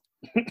graceful.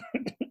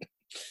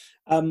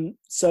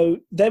 So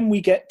then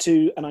we get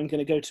to, and I'm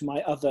going to go to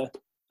my other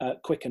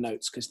quicker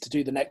notes, because to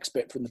do the next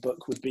bit from the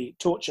book would be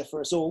torture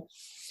for us all.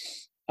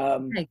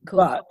 Okay, cool.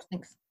 But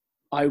thanks.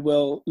 I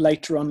will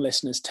later on,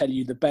 listeners, tell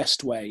you the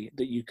best way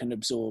that you can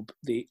absorb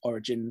the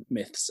origin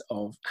myths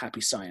of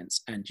Happy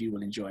Science, and you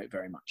will enjoy it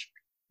very much.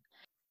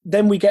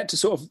 Then we get to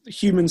sort of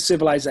human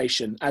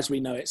civilization as we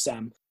know it,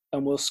 Sam,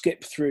 and we'll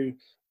skip through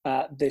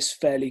this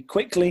fairly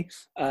quickly,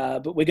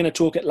 but we're going to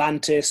talk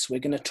Atlantis, we're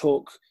going to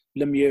talk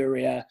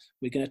Lemuria,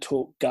 we're going to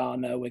talk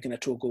Ghana, we're going to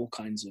talk all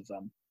kinds of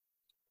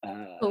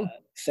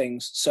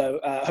things. So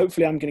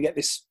hopefully I'm going to get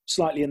this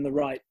slightly in the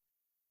right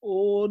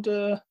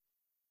order.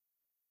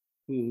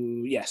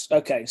 Ooh, yes.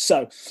 Okay.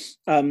 So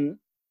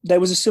there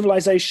was a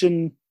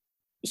civilization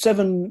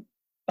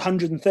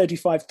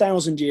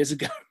 735,000 years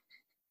ago,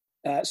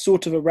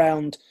 sort of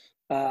around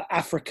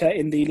Africa,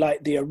 in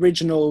the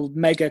original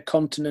mega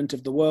continent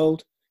of the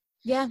world.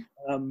 Yeah.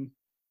 And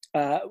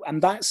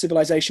that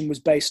civilization was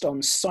based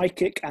on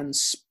psychic and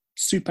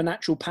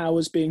supernatural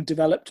powers being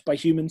developed by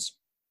humans.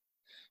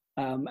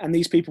 And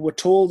these people were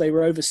tall. They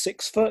were over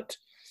 6 foot.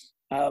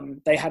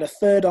 They had a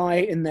third eye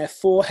in their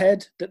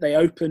forehead that they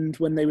opened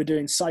when they were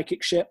doing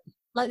psychic shit.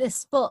 Like this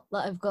spot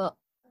that I've got.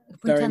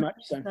 Very much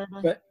so.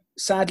 But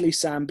sadly,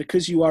 Sam,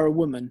 because you are a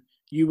woman,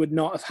 you would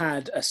not have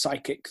had a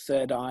psychic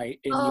third eye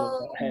in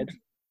your head.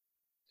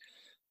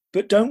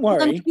 But don't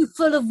worry. It's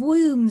full of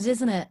wombs,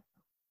 isn't it?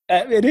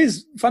 It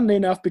is, funnily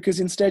enough,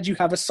 because instead you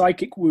have a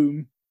psychic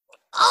womb.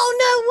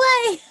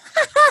 Oh,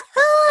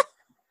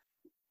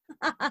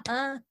 no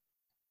way!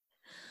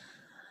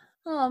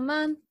 Oh,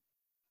 man.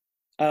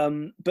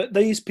 But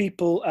these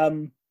people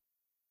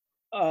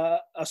are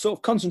sort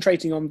of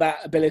concentrating on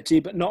that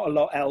ability, but not a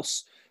lot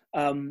else.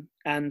 And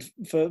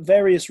for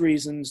various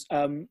reasons,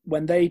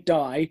 when they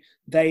die,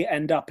 they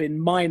end up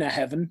in minor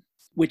heaven,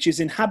 which is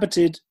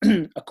inhabited,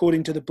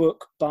 according to the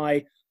book,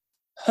 by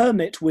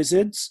hermit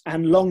wizards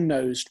and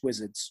long-nosed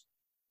wizards.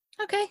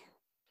 Okay.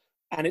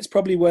 And it's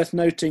probably worth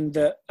noting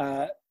that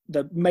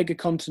the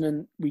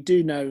megacontinent, we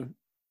do know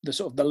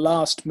the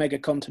last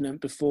megacontinent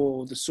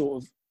before the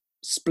sort of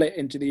split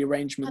into the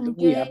arrangement that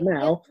we have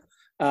now,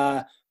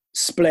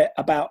 split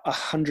about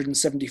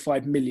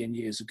 175 million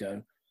years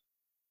ago,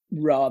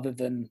 rather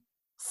than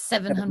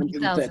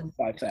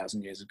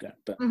 735,000 years ago.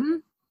 But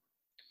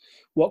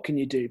what can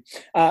you do?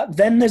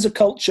 Then there's a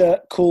culture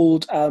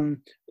called Mayubrum.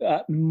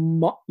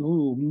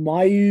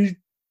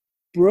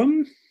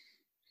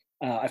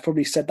 I've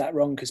probably said that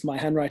wrong because my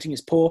handwriting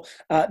is poor.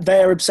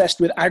 They are obsessed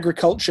with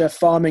agriculture,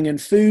 farming,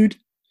 and food,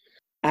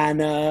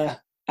 and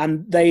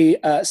they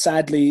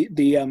sadly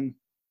the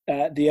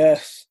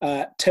Earth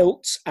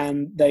tilts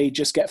and they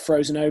just get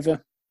frozen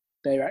over.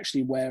 They're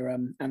actually where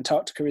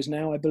Antarctica is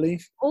now, I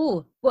believe.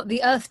 Oh, what,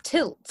 the Earth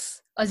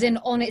tilts? As in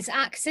on its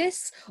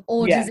axis?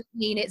 Or does it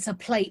mean it's a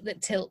plate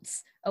that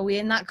tilts? Are we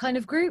in that kind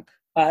of group?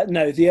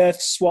 No, the Earth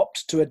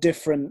swapped to a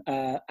different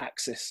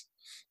axis.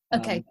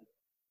 Okay.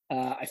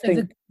 I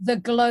think the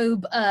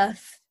globe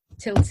Earth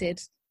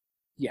tilted.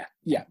 Yeah.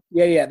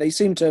 They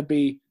seem to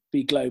be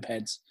globe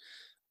heads.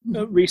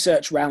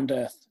 Research round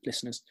Earth,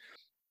 listeners.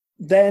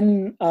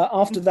 Then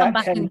after that, come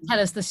back and tell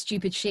us the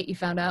stupid shit you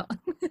found out.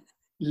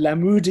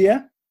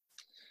 Lamudia.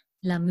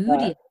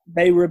 Lamudia.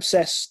 They were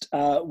obsessed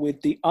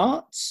with the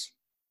arts.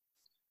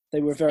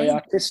 They were very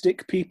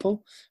artistic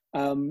people.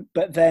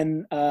 But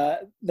then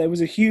there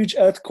was a huge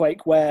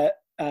earthquake where,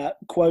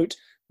 quote,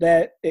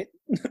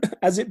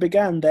 as it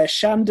began, their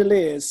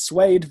chandeliers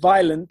swayed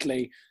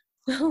violently,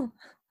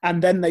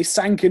 and then they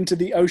sank into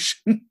the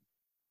ocean.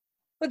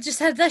 Well, just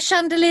had their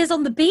chandeliers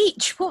on the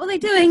beach. What were they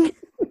doing?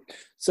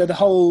 So the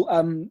whole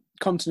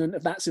continent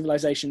of that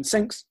civilization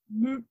sinks.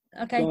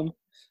 Okay.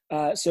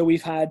 So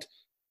we've had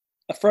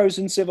a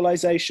frozen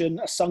civilization,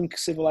 a sunk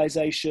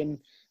civilization.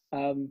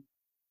 I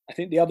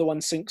think the other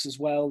one sinks as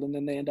well, and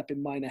then they end up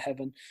in minor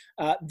heaven.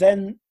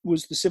 Then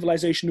was the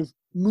civilization of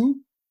Mu.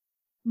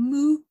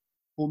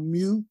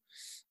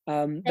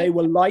 They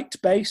were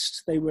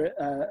light-based. They were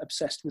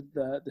obsessed with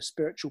the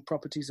spiritual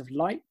properties of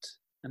light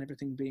and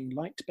everything being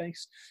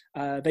light-based.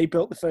 They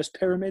built the first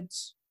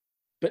pyramids,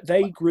 but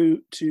they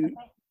grew to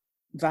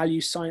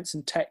value science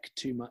and tech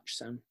too much,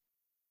 Sam.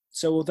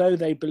 So although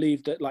they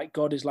believed that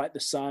God is like the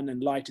sun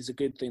and light is a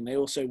good thing, they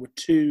also were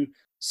too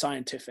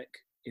scientific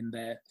in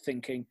their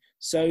thinking.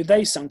 So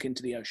they sunk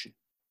into the ocean.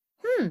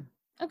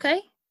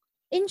 Okay.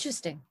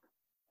 Interesting.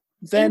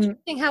 Then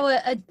Interesting how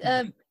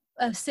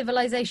a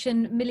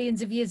civilization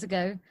millions of years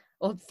ago,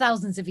 or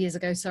thousands of years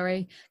ago,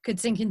 sorry, could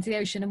sink into the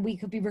ocean, and we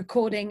could be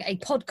recording a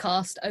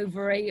podcast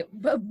over a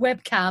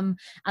webcam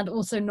and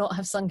also not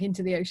have sunk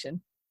into the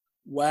ocean.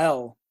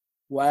 well,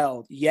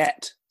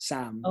 yet,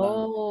 Sam.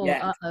 Oh,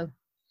 yet. uh-oh.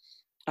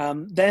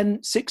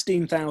 Then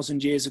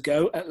 16,000 years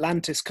ago,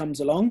 Atlantis comes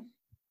along,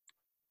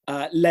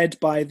 led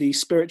by the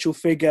spiritual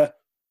figure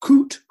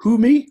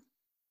Kut-Humi,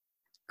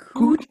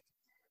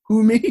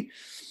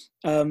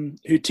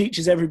 who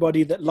teaches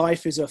everybody that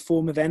life is a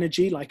form of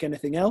energy like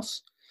anything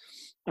else.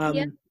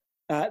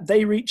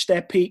 They reached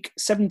their peak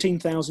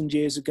 17,000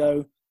 years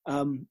ago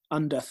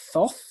under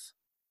Thoth.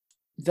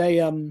 They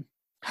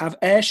have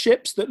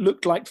airships that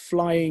looked like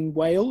flying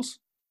whales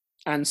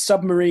and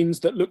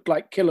submarines that looked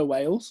like killer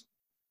whales.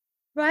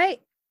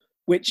 Right.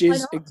 Which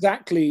is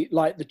exactly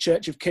like the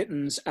Church of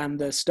Kittens and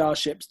the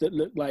starships that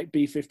look like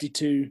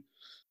B-52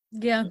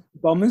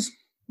 bombers.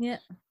 Yeah.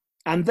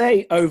 And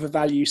they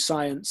overvalue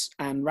science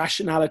and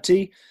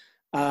rationality.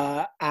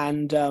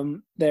 And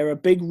there are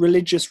big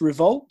religious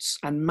revolts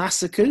and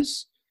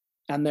massacres.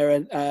 And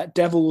there are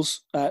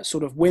devils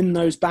sort of win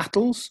those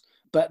battles.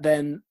 But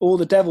then all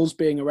the devils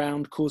being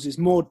around causes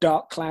more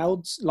dark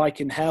clouds,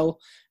 like in hell.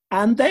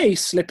 And they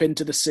slip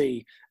into the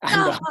sea.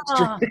 And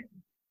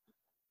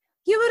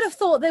you would have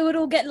thought they would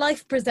all get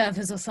life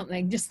preservers or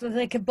something, just so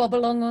they could bob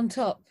along on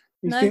top.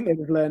 You think they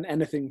would learn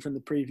anything from the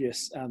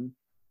previous?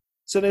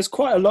 So there's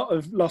quite a lot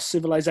of lost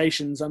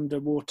civilizations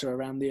underwater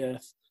around the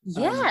Earth.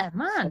 Yeah,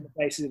 man. On the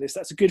basis of this,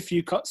 that's a good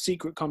few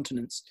secret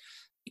continents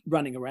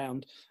running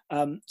around.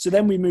 So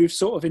then we move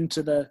sort of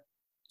into the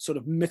sort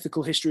of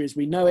mythical history as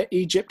we know it.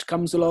 Egypt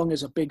comes along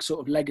as a big sort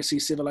of legacy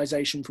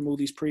civilization from all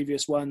these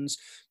previous ones.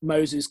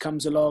 Moses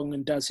comes along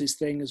and does his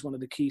thing as one of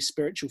the key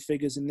spiritual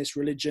figures in this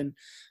religion.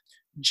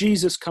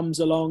 Jesus comes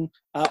along.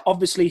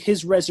 Obviously,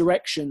 his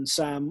resurrection,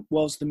 Sam,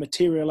 was the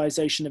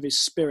materialization of his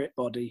spirit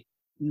body,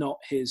 not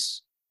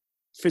his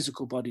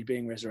physical body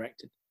being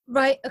resurrected.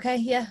 Right. Okay.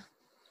 Yeah.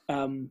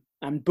 And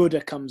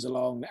Buddha comes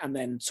along, and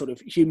then sort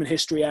of human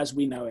history as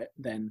we know it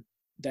then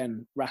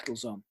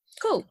rattles on.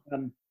 Cool.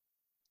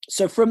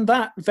 So from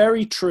that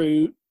very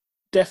true,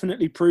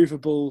 definitely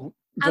provable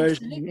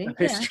version of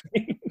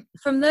history,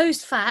 from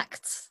those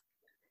facts,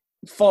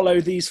 follow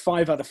these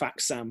 5 other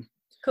facts, Sam.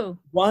 Cool.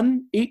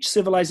 1, each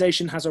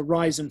civilization has a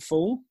rise and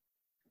fall.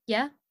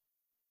 Yeah.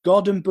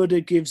 God and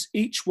Buddha gives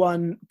each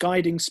one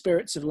guiding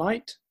spirits of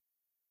light.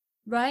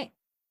 Right.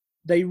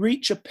 They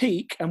reach a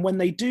peak, and when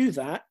they do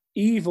that,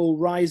 evil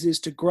rises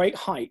to great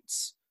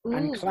heights. Ooh.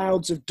 And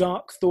clouds of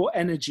dark thought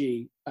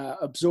energy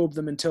absorb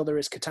them until there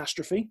is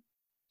catastrophe.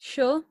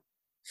 Sure.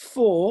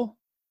 4,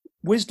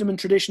 wisdom and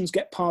traditions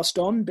get passed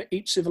on, but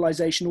each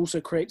civilization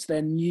also creates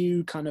their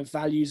new kind of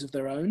values of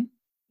their own.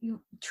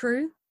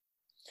 True.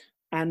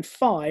 And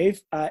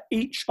 5,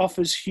 each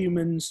offers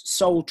humans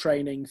soul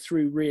training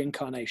through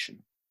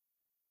reincarnation.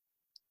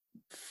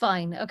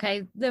 Fine.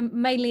 Okay. They're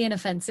mainly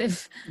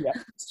inoffensive. Yeah.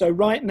 So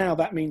right now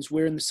that means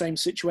we're in the same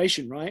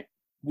situation, right?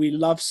 We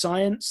love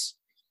science.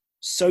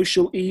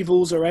 Social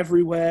evils are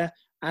everywhere,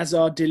 as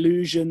are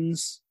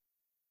delusions.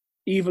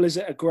 Evil is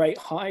at a great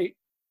height.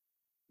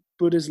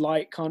 Buddha's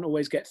light can't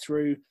always get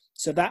through.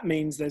 So that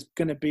means there's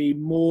going to be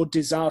more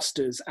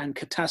disasters and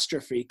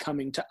catastrophe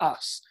coming to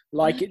us,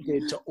 like it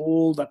did to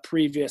all the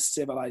previous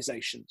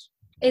civilizations.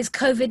 Is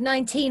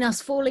COVID-19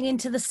 us falling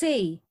into the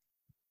sea?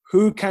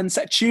 Who can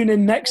say? Tune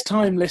in next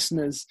time,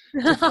 listeners,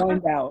 to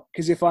find out.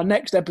 Because if our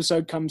next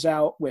episode comes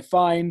out, we're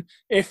fine.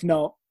 If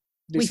not,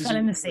 we fell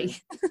in the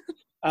sea.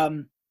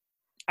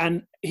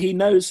 And he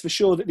knows for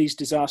sure that these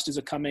disasters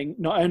are coming,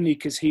 not only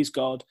because he's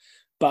God,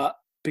 but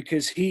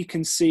because he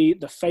can see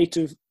the fate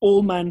of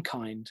all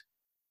mankind.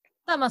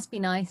 That must be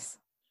nice.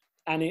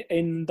 And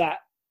in that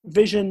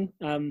vision,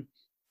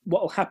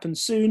 what will happen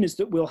soon is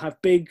that we'll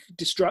have big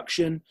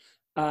destruction,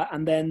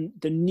 and then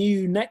the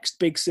next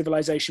big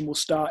civilization will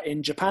start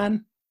in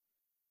Japan.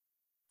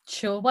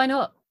 Sure, why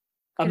not?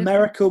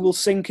 America will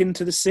sink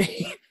into the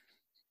sea.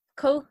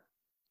 Cool.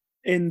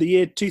 In the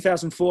year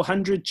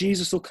 2400,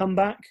 Jesus will come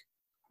back.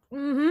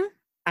 Mm-hmm.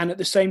 And at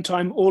the same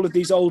time, all of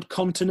these old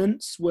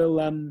continents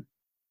will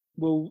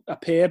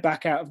appear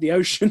back out of the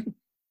ocean.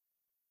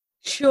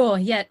 Sure,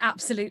 yeah,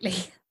 absolutely.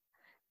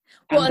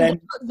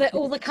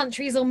 All the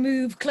countries will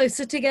move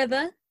closer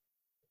together?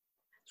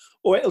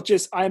 Or it'll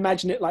just, I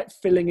imagine it like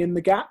filling in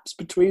the gaps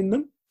between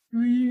them.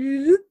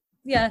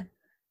 Yeah.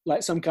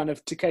 Like some kind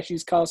of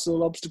Takeshi's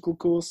Castle obstacle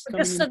course.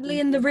 Just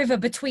suddenly in the river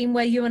between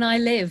where you and I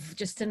live,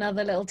 just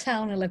another little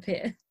town will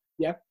appear.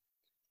 Yeah.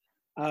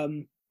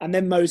 And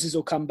then Moses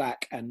will come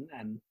back, and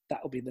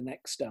that'll be the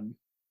next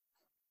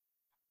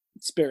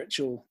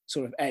spiritual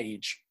sort of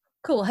age.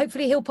 Cool.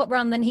 Hopefully he'll pop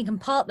round, then he can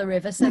part the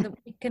river so that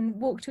we can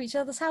walk to each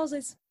other's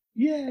houses.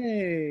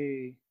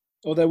 Yay!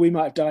 Although we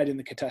might have died in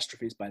the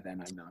catastrophes by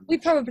then. We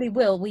probably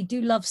will. We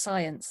do love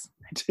science.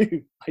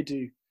 I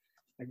do.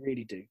 I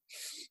really do.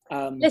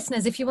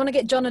 Listeners, if you want to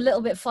get John a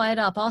little bit fired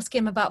up, ask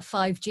him about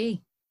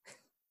 5G.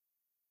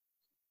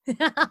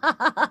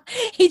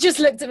 He just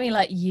looked at me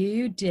like,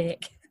 you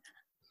dick.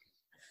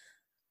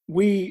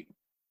 we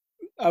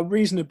are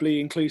reasonably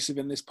inclusive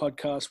in this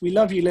podcast. We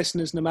love you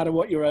listeners, no matter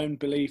what your own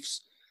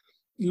beliefs.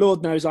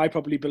 Lord knows I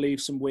probably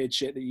believe some weird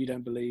shit that you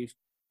don't believe,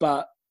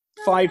 but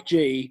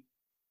 5G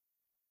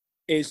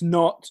is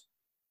not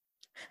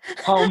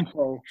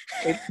harmful.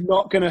 It's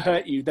not going to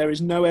hurt you. There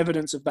is no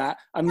evidence of that,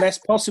 unless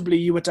possibly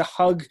you were to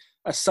hug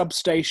a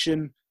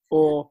substation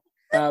or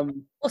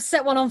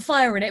set one on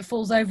fire and it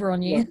falls over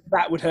on you. Yeah,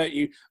 that would hurt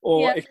you.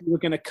 Or if you were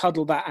going to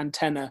cuddle that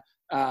antenna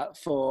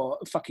for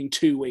fucking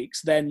 2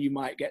 weeks, then you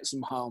might get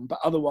some harm. But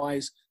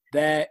otherwise,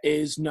 there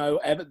is no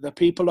evidence. The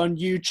people on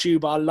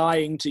YouTube are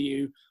lying to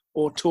you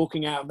or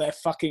talking out of their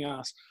fucking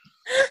ass.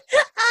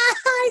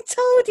 I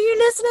told you,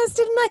 listeners,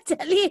 didn't I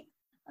tell you?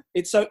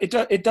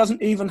 It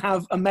doesn't even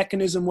have a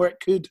mechanism where it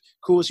could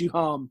cause you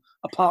harm,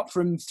 apart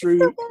from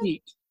through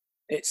heat.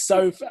 It's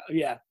so,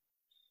 yeah.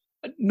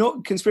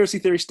 Not conspiracy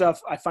theory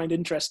stuff I find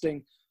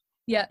interesting.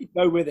 Yeah.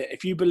 Go with it.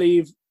 If you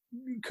believe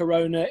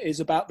Corona is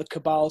about the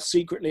cabal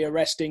secretly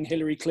arresting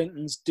Hillary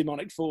Clinton's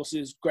demonic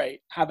forces, great,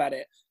 have at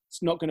it.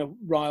 It's not going to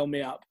rile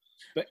me up.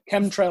 But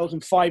chemtrails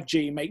and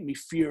 5G make me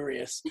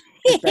furious.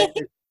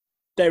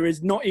 There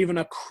is not even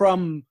a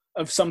crumb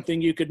of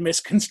something you could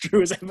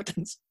misconstrue as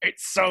evidence.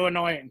 It's so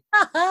annoying.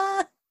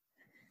 But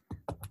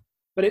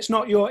it's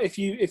not your, if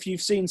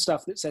you've seen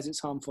stuff that says it's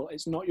harmful,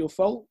 it's not your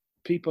fault.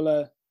 People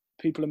are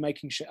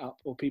making shit up,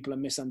 or people are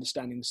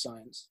misunderstanding the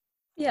science.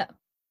 Yeah.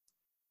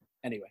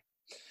 Anyway.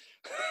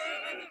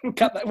 We'll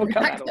cut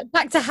that.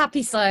 Back to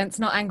happy science,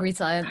 not angry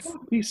science.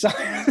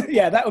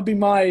 Yeah, that would be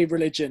my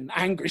religion,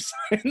 angry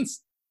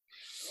science.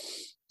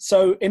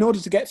 So in order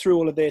to get through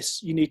all of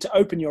this, you need to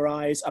open your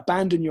eyes,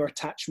 abandon your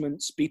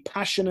attachments, be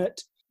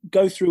passionate,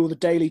 go through all the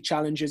daily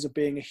challenges of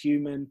being a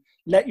human,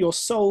 let your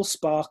soul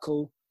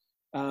sparkle,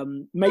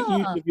 make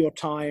use of your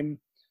time,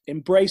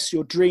 embrace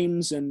your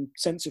dreams and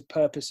sense of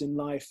purpose in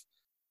life,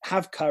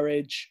 have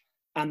courage,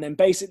 and then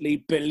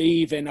basically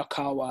believe in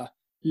Okawa,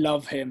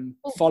 love him,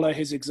 follow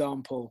his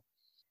example.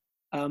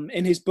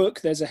 In his book,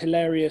 there's a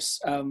hilarious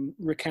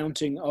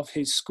recounting of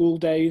his school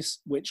days,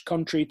 which,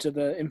 contrary to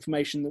the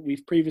information that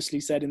we've previously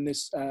said in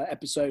this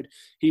episode,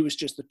 he was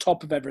just the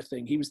top of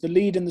everything. He was the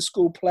lead in the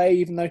school play,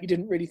 even though he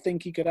didn't really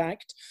think he could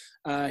act.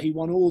 He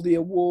won all the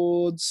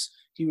awards.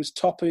 He was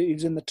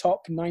in the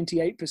top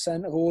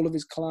 98% of all of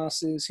his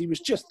classes. He was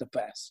just the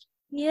best.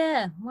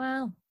 Yeah,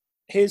 wow.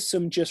 Here's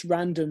some just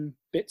random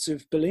bits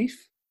of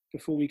belief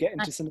before we get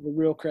into some of the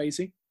real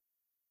crazy.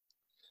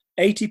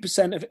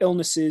 80% of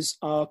illnesses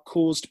are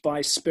caused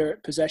by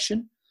spirit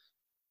possession,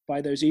 by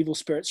those evil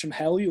spirits from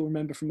hell you'll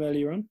remember from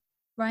earlier on.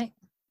 Right.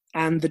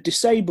 And the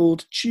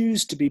disabled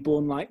choose to be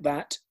born like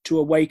that to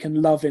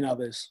awaken love in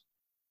others.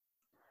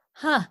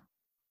 Huh.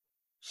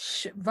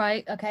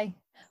 Right, okay.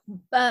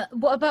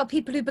 What about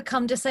people who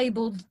become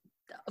disabled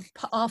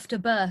after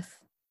birth?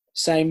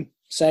 Same,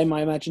 I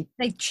imagine.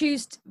 They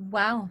choose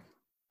wow.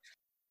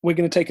 We're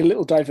going to take a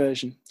little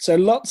diversion. So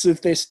lots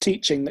of this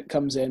teaching that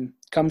comes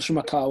from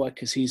Okawa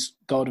because he's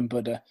God and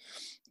Buddha.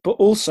 But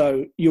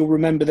also, you'll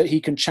remember that he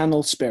can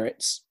channel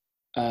spirits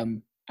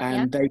and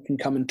they can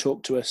come and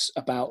talk to us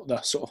about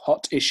the sort of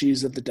hot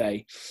issues of the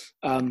day.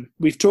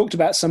 We've talked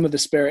about some of the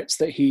spirits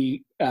that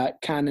he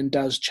can and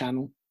does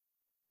channel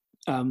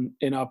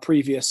in our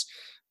previous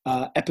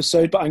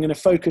episode, but I'm going to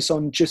focus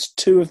on just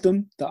two of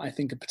them that I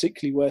think are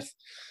particularly worth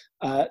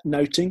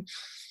noting.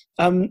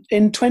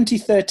 In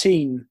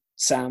 2013,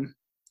 Sam,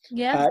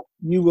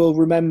 you will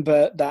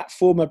remember that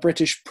former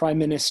British Prime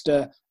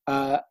Minister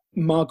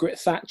Margaret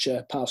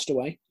Thatcher passed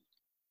away.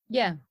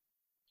 Yeah.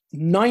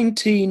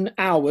 19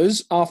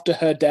 hours after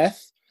her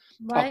death,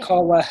 right.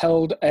 Okawa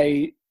held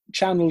a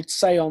channeled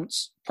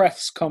seance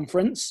press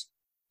conference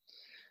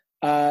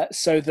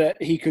so that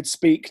he could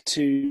speak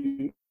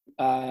to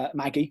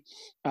Maggie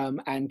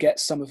and get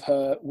some of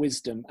her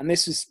wisdom. And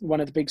this is one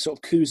of the big sort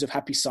of coups of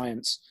happy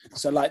science.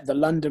 So like the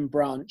London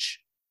branch,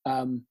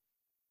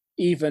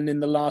 even in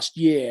the last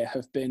year,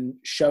 have been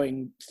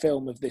showing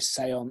film of this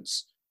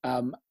seance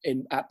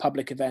at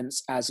public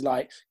events as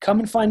like, come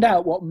and find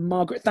out what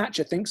Margaret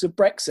Thatcher thinks of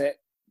Brexit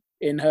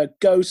in her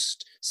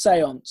ghost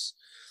seance.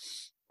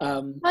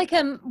 Like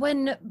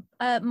when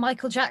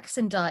Michael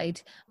Jackson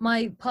died,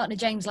 my partner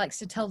James likes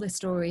to tell this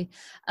story.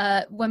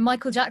 When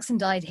Michael Jackson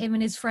died, him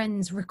and his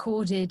friends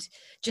recorded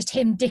just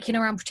him dicking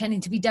around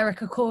pretending to be Derek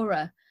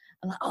Acora.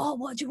 I'm like, oh,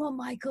 what do you want,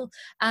 Michael?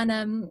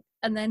 And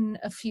then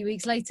a few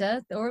weeks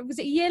later, or was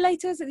it a year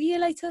later? Is it a year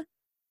later?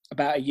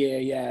 About a year,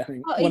 yeah. I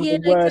think one of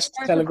the worst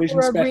television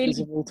specials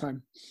of all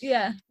time.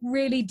 Yeah,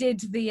 really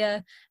did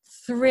the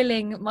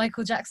thrilling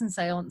Michael Jackson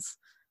seance.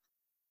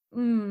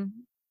 Someone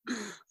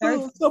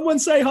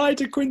say hi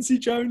to Quincy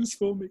Jones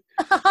for me.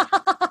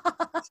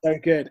 So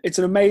good. It's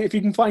an amazing. If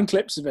you can find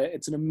clips of it,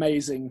 it's an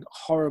amazing,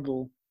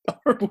 horrible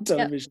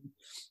television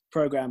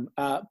program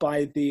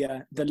by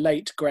the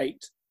late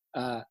great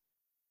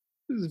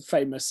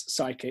famous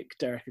psychic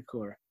Derek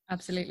Acora.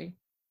 Absolutely.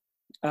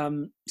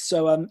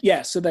 So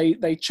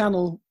they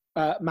channel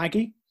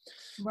Maggie.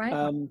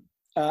 Right.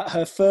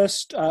 Her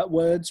first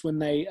words when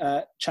they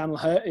channel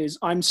her is,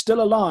 "I'm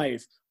still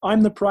alive.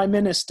 I'm the Prime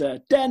Minister.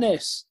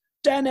 Dennis.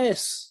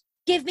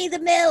 Give me the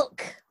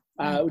milk.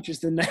 Which is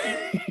the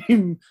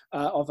name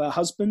of her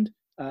husband.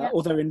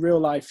 Although in real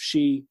life,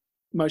 she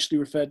mostly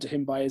referred to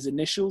him by his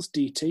initials,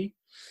 DT.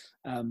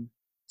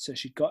 So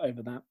she got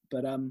over that.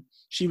 But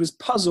she was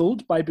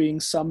puzzled by being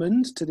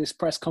summoned to this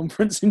press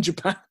conference in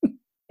Japan.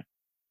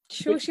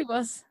 Sure she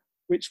was.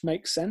 Which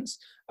makes sense.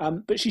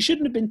 But she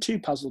shouldn't have been too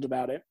puzzled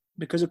about it,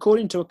 because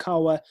according to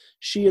Okawa,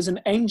 she is an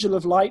angel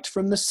of light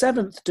from the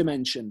 7th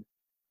dimension.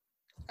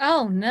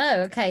 Oh,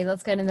 no. Okay,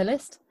 that's going in the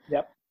list.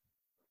 Yep.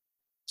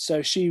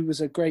 So she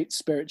was a great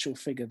spiritual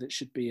figure that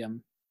should be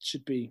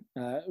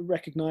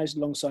recognised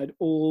alongside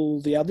all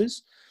the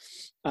others.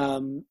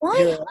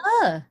 Why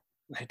her?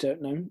 I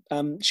don't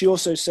know. She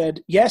also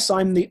said, "Yes,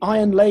 I'm the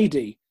Iron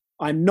Lady.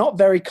 I'm not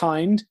very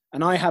kind,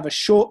 and I have a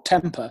short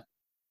temper."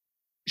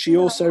 She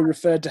also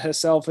referred to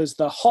herself as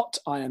the Hot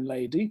Iron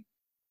Lady.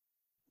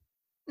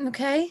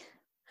 Okay.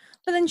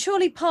 But then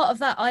surely part of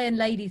that Iron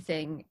Lady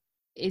thing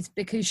is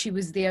because she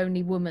was the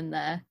only woman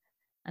there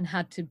and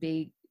had to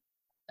be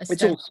a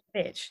stone cold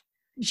bitch.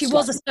 She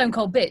was a stone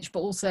cold bitch, but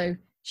also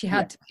she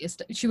had to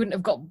be she wouldn't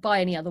have got by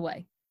any other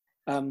way.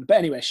 But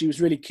anyway, she was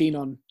really keen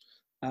on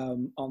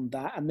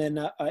that. And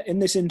then in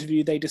this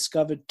interview, they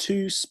discovered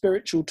 2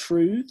 spiritual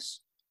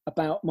truths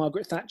about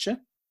Margaret Thatcher.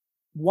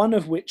 One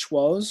of which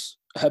was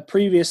her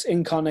previous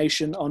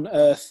incarnation on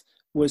Earth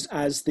was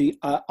as the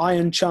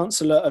Iron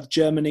Chancellor of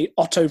Germany,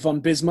 Otto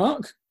von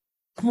Bismarck.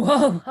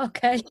 Whoa,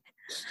 okay.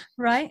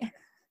 Right.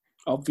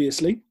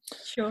 Obviously.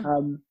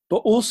 Sure. But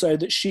also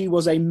that she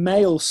was a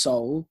male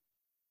soul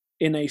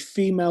in a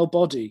female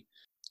body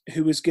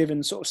who was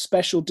given sort of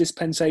special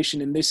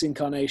dispensation in this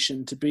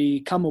incarnation to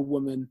become a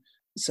woman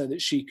so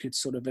that she could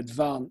sort of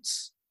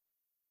advance,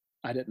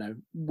 I don't know,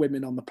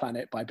 women on the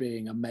planet by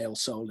being a male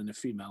soul in a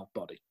female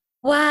body.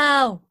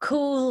 Wow,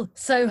 cool.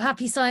 So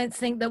Happy Science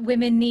think that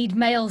women need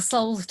male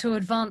souls to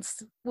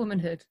advance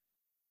womanhood.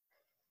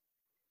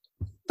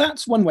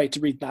 That's one way to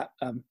read that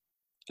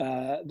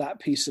that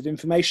piece of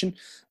information.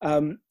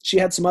 She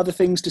had some other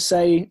things to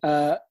say,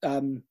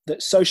 that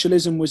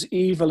socialism was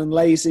evil and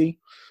lazy,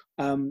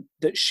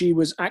 that she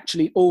was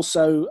actually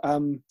also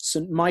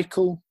St.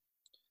 Michael.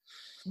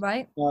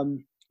 Right.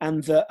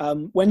 And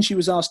that when she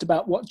was asked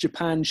about what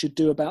Japan should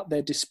do about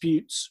their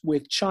disputes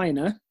with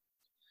China,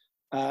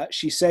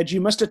 she said,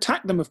 "You must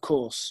attack them, of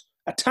course.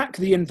 Attack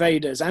the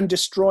invaders and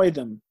destroy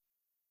them."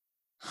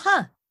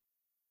 Huh.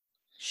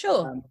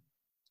 Sure.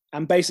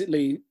 And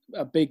basically,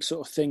 a big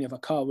sort of thing of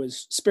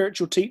Okawa's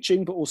spiritual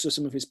teaching, but also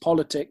some of his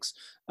politics,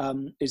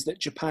 is that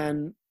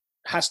Japan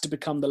has to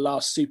become the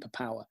last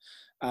superpower.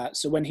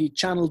 So when he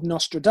channeled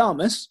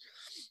Nostradamus,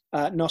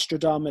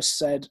 Nostradamus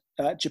said,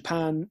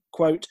 Japan,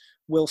 quote,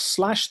 "will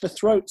slash the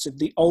throats of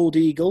the old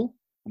eagle,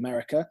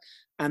 America,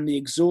 and the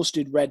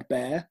exhausted red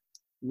bear,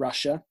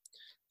 Russia,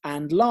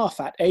 and laugh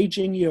at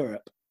aging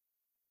Europe."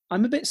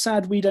 I'm a bit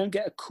sad we don't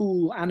get a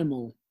cool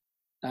animal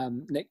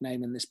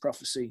nickname in this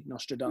prophecy,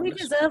 Nostradamus. We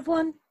deserve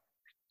one.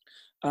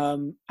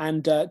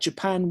 And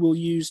Japan will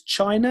use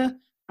China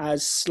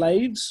as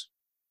slaves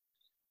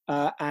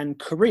and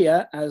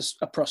Korea as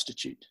a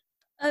prostitute.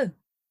 Oh,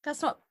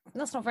 that's not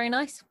very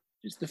nice.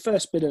 It's the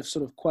first bit of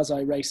sort of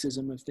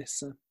quasi-racism of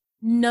this.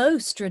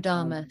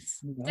 Nostradamus.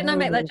 Didn't I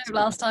make that joke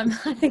last time?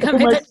 I think I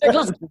made that joke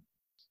last time.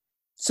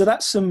 So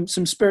that's some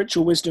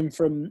spiritual wisdom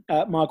from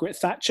Margaret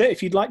Thatcher.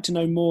 If you'd like to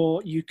know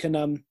more, you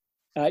can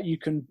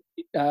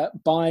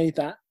buy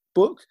that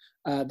book,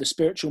 The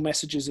Spiritual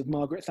Messages of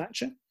Margaret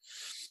Thatcher.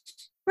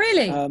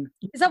 Really?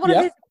 Is that one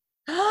of his?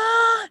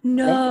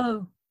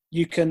 No.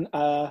 You can.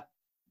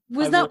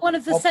 Was that one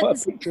of the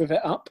sentences? Put a picture of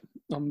it up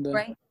on the.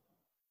 Right.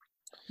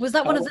 Was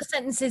that one of the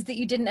sentences that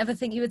you didn't ever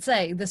think you would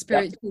say? The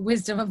spiritual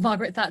wisdom of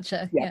Margaret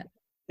Thatcher. Yeah.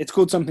 It's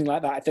called something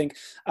like that, I think.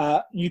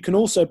 You can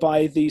also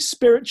buy the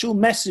Spiritual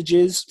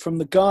Messages from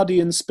the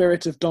Guardian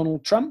Spirit of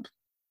Donald Trump.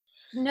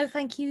 No,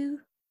 thank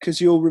you. Because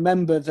you'll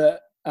remember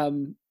that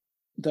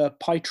the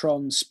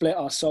Pytron split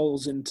our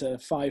souls into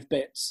 5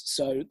 bits.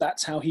 So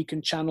that's how he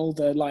can channel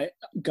the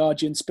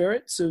guardian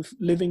spirits of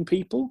living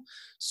people.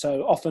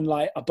 So often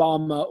like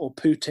Obama or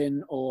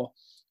Putin or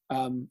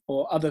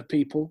other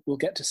people, we'll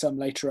get to some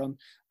later on,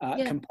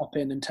 can pop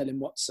in and tell him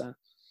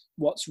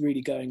what's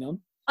really going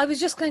on. I was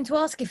just going to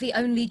ask if he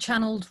only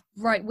channeled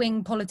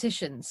right-wing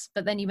politicians,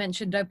 but then you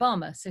mentioned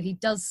Obama, so he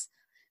does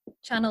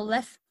channel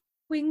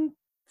left-wing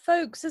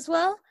folks as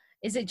well?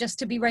 Is it just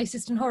to be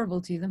racist and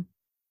horrible to them?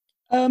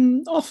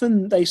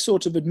 Often they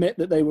sort of admit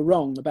that they were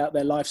wrong about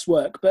their life's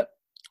work, but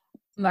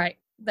right,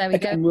 there we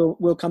go.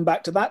 We'll come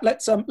back to that.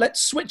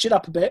 Let's switch it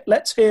up a bit.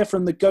 Let's hear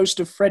from the ghost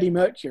of Freddie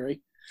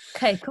Mercury.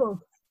 Okay, cool.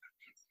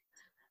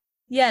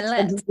 Yeah,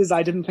 let's. Sentences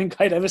I didn't think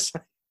I'd ever say.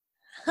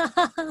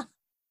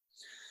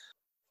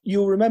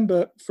 You'll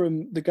remember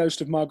from the ghost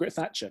of Margaret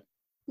Thatcher.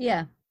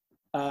 Yeah.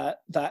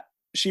 That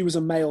she was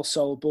a male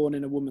soul born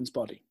in a woman's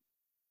body.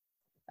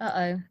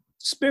 Uh-oh.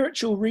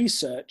 Spiritual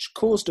research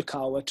caused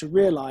Okawa to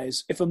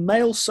realise if a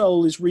male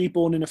soul is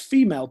reborn in a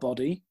female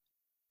body,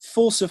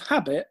 force of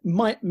habit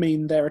might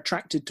mean they're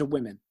attracted to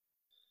women.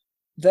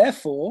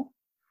 Therefore,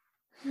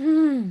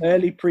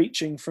 Early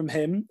preaching from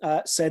him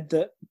said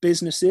that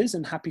businesses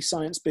and happy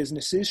science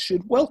businesses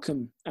should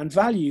welcome and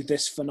value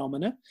this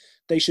phenomena.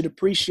 They should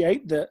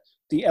appreciate that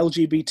the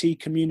LGBT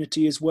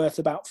community is worth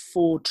about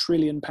 £4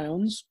 trillion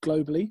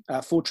globally,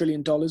 $4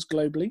 trillion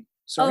globally.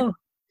 Sorry.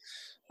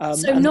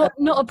 So not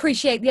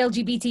appreciate the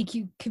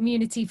LGBTQ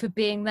community for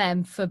being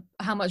them, for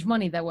how much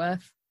money they're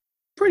worth.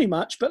 Pretty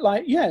much, but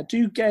like, yeah,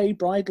 do gay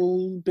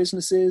bridal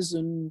businesses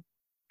and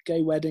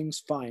gay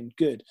weddings, fine,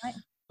 good. Right.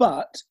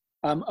 But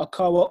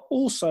Okawa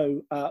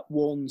also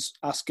warns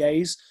us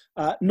gays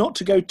not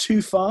to go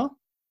too far,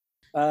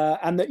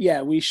 and that,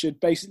 yeah, we should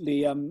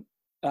basically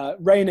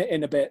rein it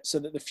in a bit so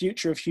that the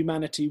future of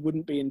humanity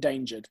wouldn't be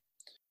endangered.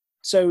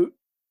 So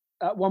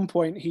at one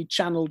point he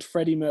channeled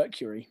Freddie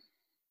Mercury,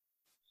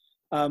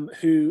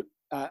 who,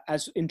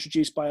 as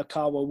introduced by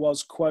Okawa,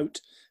 was, quote,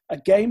 a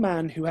gay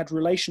man who had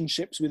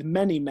relationships with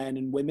many men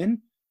and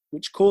women,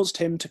 which caused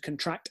him to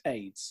contract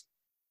AIDS.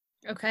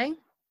 Okay.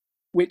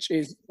 Which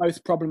is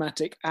both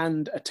problematic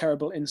and a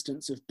terrible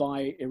instance of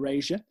bi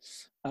erasure,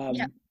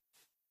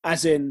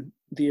 as in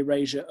the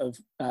erasure of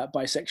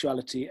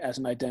bisexuality as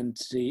an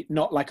identity,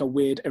 not like a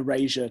weird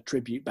Erasure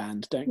tribute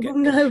band. Don't get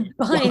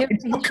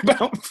talk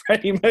about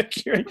Freddie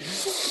Mercury.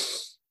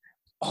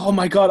 Oh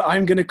my God,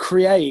 I'm going to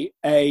create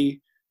I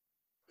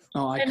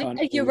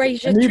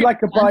need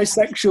like a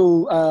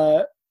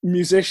bisexual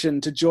musician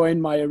to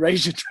join my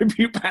Erasure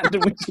tribute band,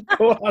 and we should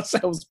call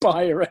ourselves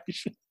Bi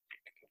Erasure.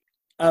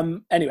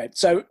 Anyway,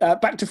 so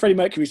back to Freddie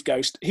Mercury's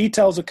ghost. He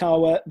tells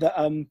Okawa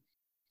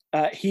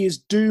that he is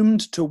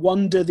doomed to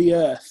wander the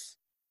earth,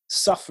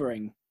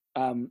 suffering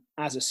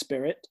as a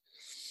spirit.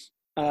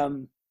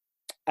 And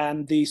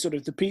these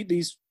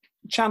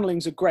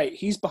channelings are great.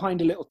 He's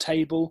behind a little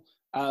table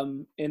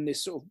in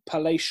this sort of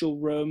palatial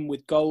room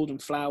with gold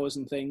and flowers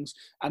and things.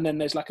 And then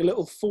there's like a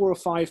little 4 or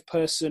 5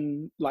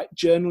 person like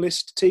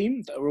journalist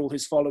team that are all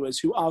his followers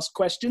who ask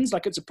questions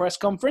like it's a press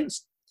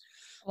conference.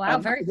 Wow,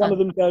 very fun. One of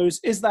them goes,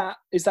 is that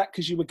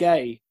because you were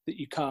gay that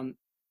you can't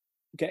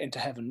get into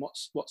heaven?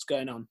 What's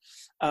going on?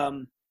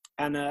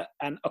 And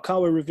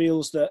Okawa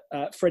reveals that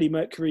Freddie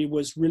Mercury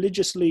was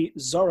religiously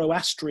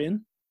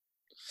Zoroastrian.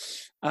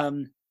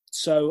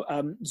 So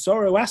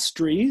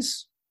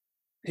Zoroastries,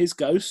 his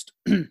ghost,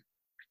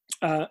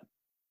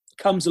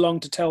 comes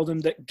along to tell them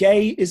that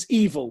gay is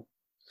evil.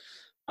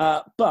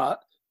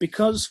 But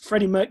because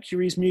Freddie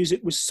Mercury's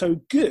music was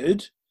so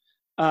good,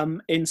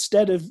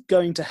 instead of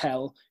going to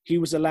hell, he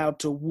was allowed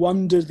to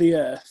wander the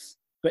earth,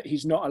 but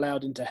he's not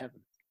allowed into heaven.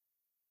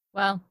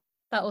 Well,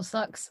 that all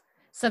sucks.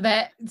 So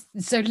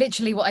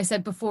literally what I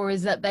said before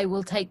is that they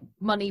will take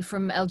money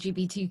from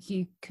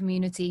LGBTQ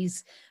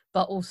communities,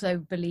 but also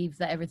believe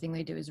that everything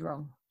they do is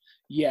wrong.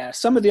 Yeah,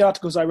 some of the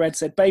articles I read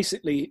said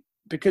basically,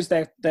 because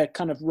they're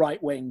kind of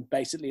right wing,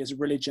 basically as a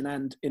religion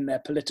and in their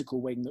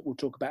political wing that we'll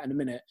talk about in a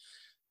minute,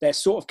 their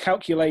sort of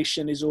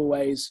calculation is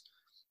always,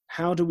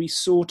 how do we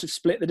sort of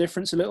split the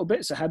difference a little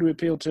bit? So how do we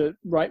appeal to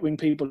right-wing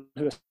people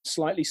who are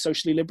slightly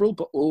socially liberal,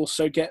 but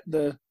also get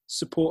the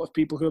support of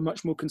people who are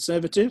much more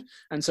conservative?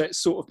 And so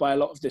it's sort of by a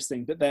lot of this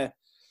thing, but they're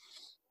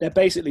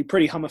basically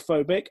pretty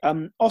homophobic.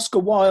 Oscar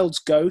Wilde's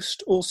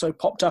ghost also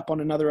popped up on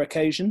another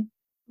occasion.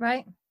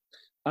 Right.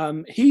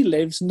 He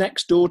lives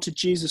next door to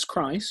Jesus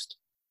Christ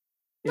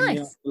in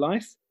the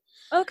afterlife.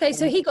 Okay,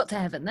 so he got to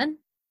heaven then.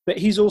 But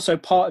he's also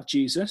part of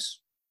Jesus.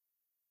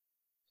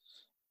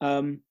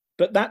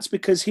 But that's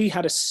because he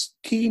had a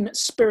keen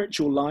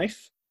spiritual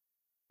life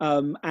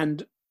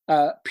and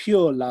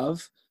pure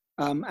love.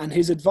 And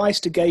his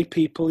advice to gay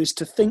people is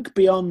to think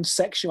beyond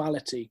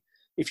sexuality.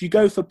 If you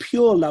go for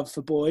pure love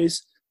for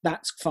boys,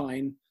 that's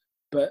fine,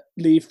 but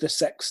leave the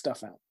sex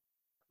stuff out.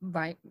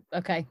 Right.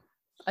 Okay.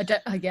 I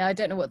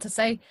don't know what to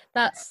say.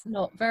 That's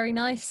not very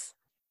nice.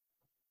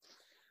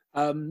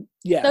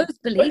 Yeah. Those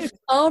beliefs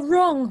are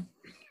wrong.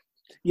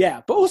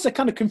 Yeah, but also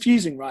kind of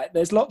confusing, right?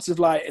 There's lots of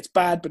like, it's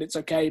bad, but it's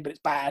okay, but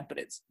it's bad, but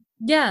it's...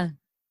 Yeah.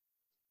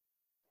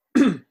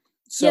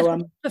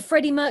 For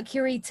Freddie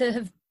Mercury to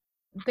have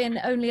been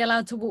only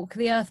allowed to walk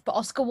the earth, but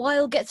Oscar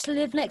Wilde gets to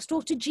live next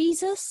door to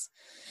Jesus,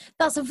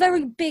 that's a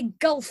very big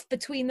gulf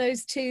between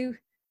those two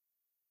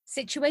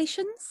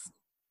situations.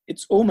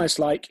 It's almost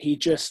like he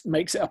just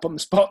makes it up on the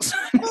spot.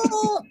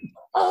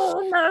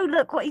 oh no,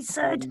 look what he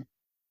said.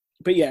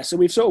 But yeah, so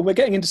we're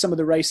getting into some of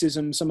the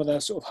racism, some of the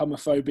sort of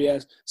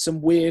homophobia,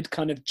 some weird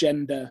kind of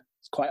gender,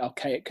 it's quite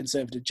archaic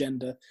conservative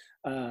gender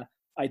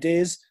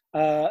ideas.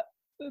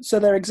 So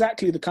they're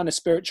exactly the kind of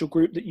spiritual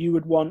group that you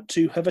would want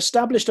to have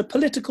established a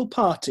political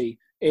party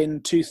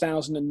in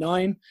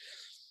 2009,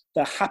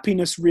 the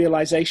Happiness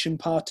Realization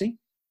Party.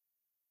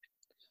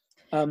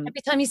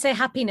 Every time you say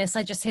happiness,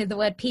 I just hear the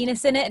word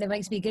penis in it, and it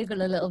makes me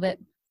giggle a little bit.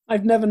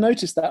 I've never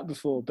noticed that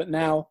before, but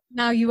now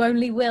you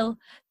only will.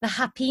 The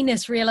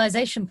Happiness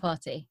Realization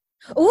Party.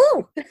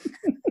 Ooh!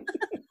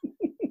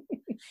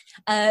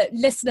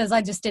 Listeners,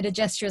 I just did a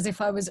gesture as if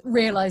I was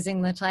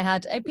realizing that I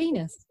had a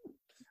penis.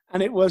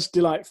 And it was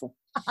delightful.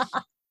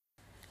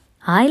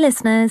 Hi,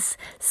 listeners.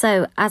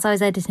 So, as I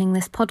was editing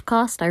this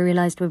podcast, I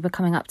realised we were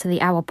coming up to the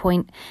hour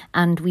point,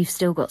 and we've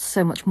still got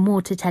so much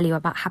more to tell you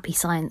about Happy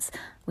Science.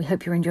 We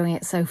hope you're enjoying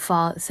it so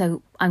far.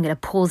 So, I'm going to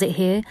pause it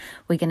here.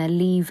 We're going to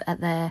leave at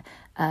their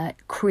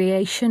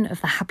creation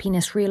of the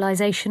Happiness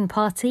Realisation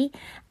Party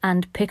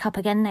and pick up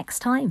again next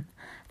time.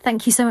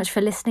 Thank you so much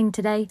for listening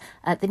today.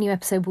 The new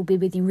episode will be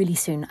with you really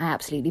soon. I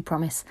absolutely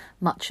promise.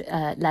 Much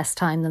less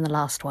time than the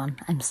last one.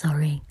 I'm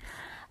sorry.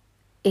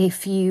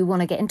 If you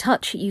want to get in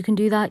touch, you can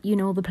do that. You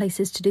know all the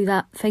places to do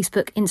that.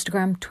 Facebook,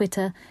 Instagram,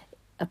 Twitter.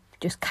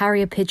 Just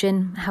carry a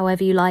pigeon,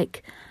 however you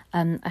like.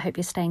 I hope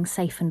you're staying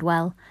safe and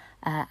well.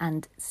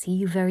 And see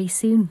you very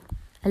soon.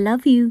 I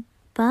love you.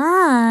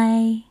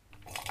 Bye.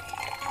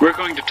 We're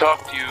going to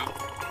talk to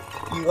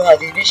you. You are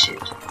the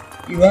initiate.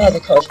 You are the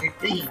cosmic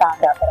being.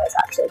 Found out that I was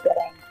actually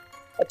getting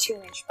a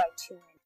 2-inch by 2-inch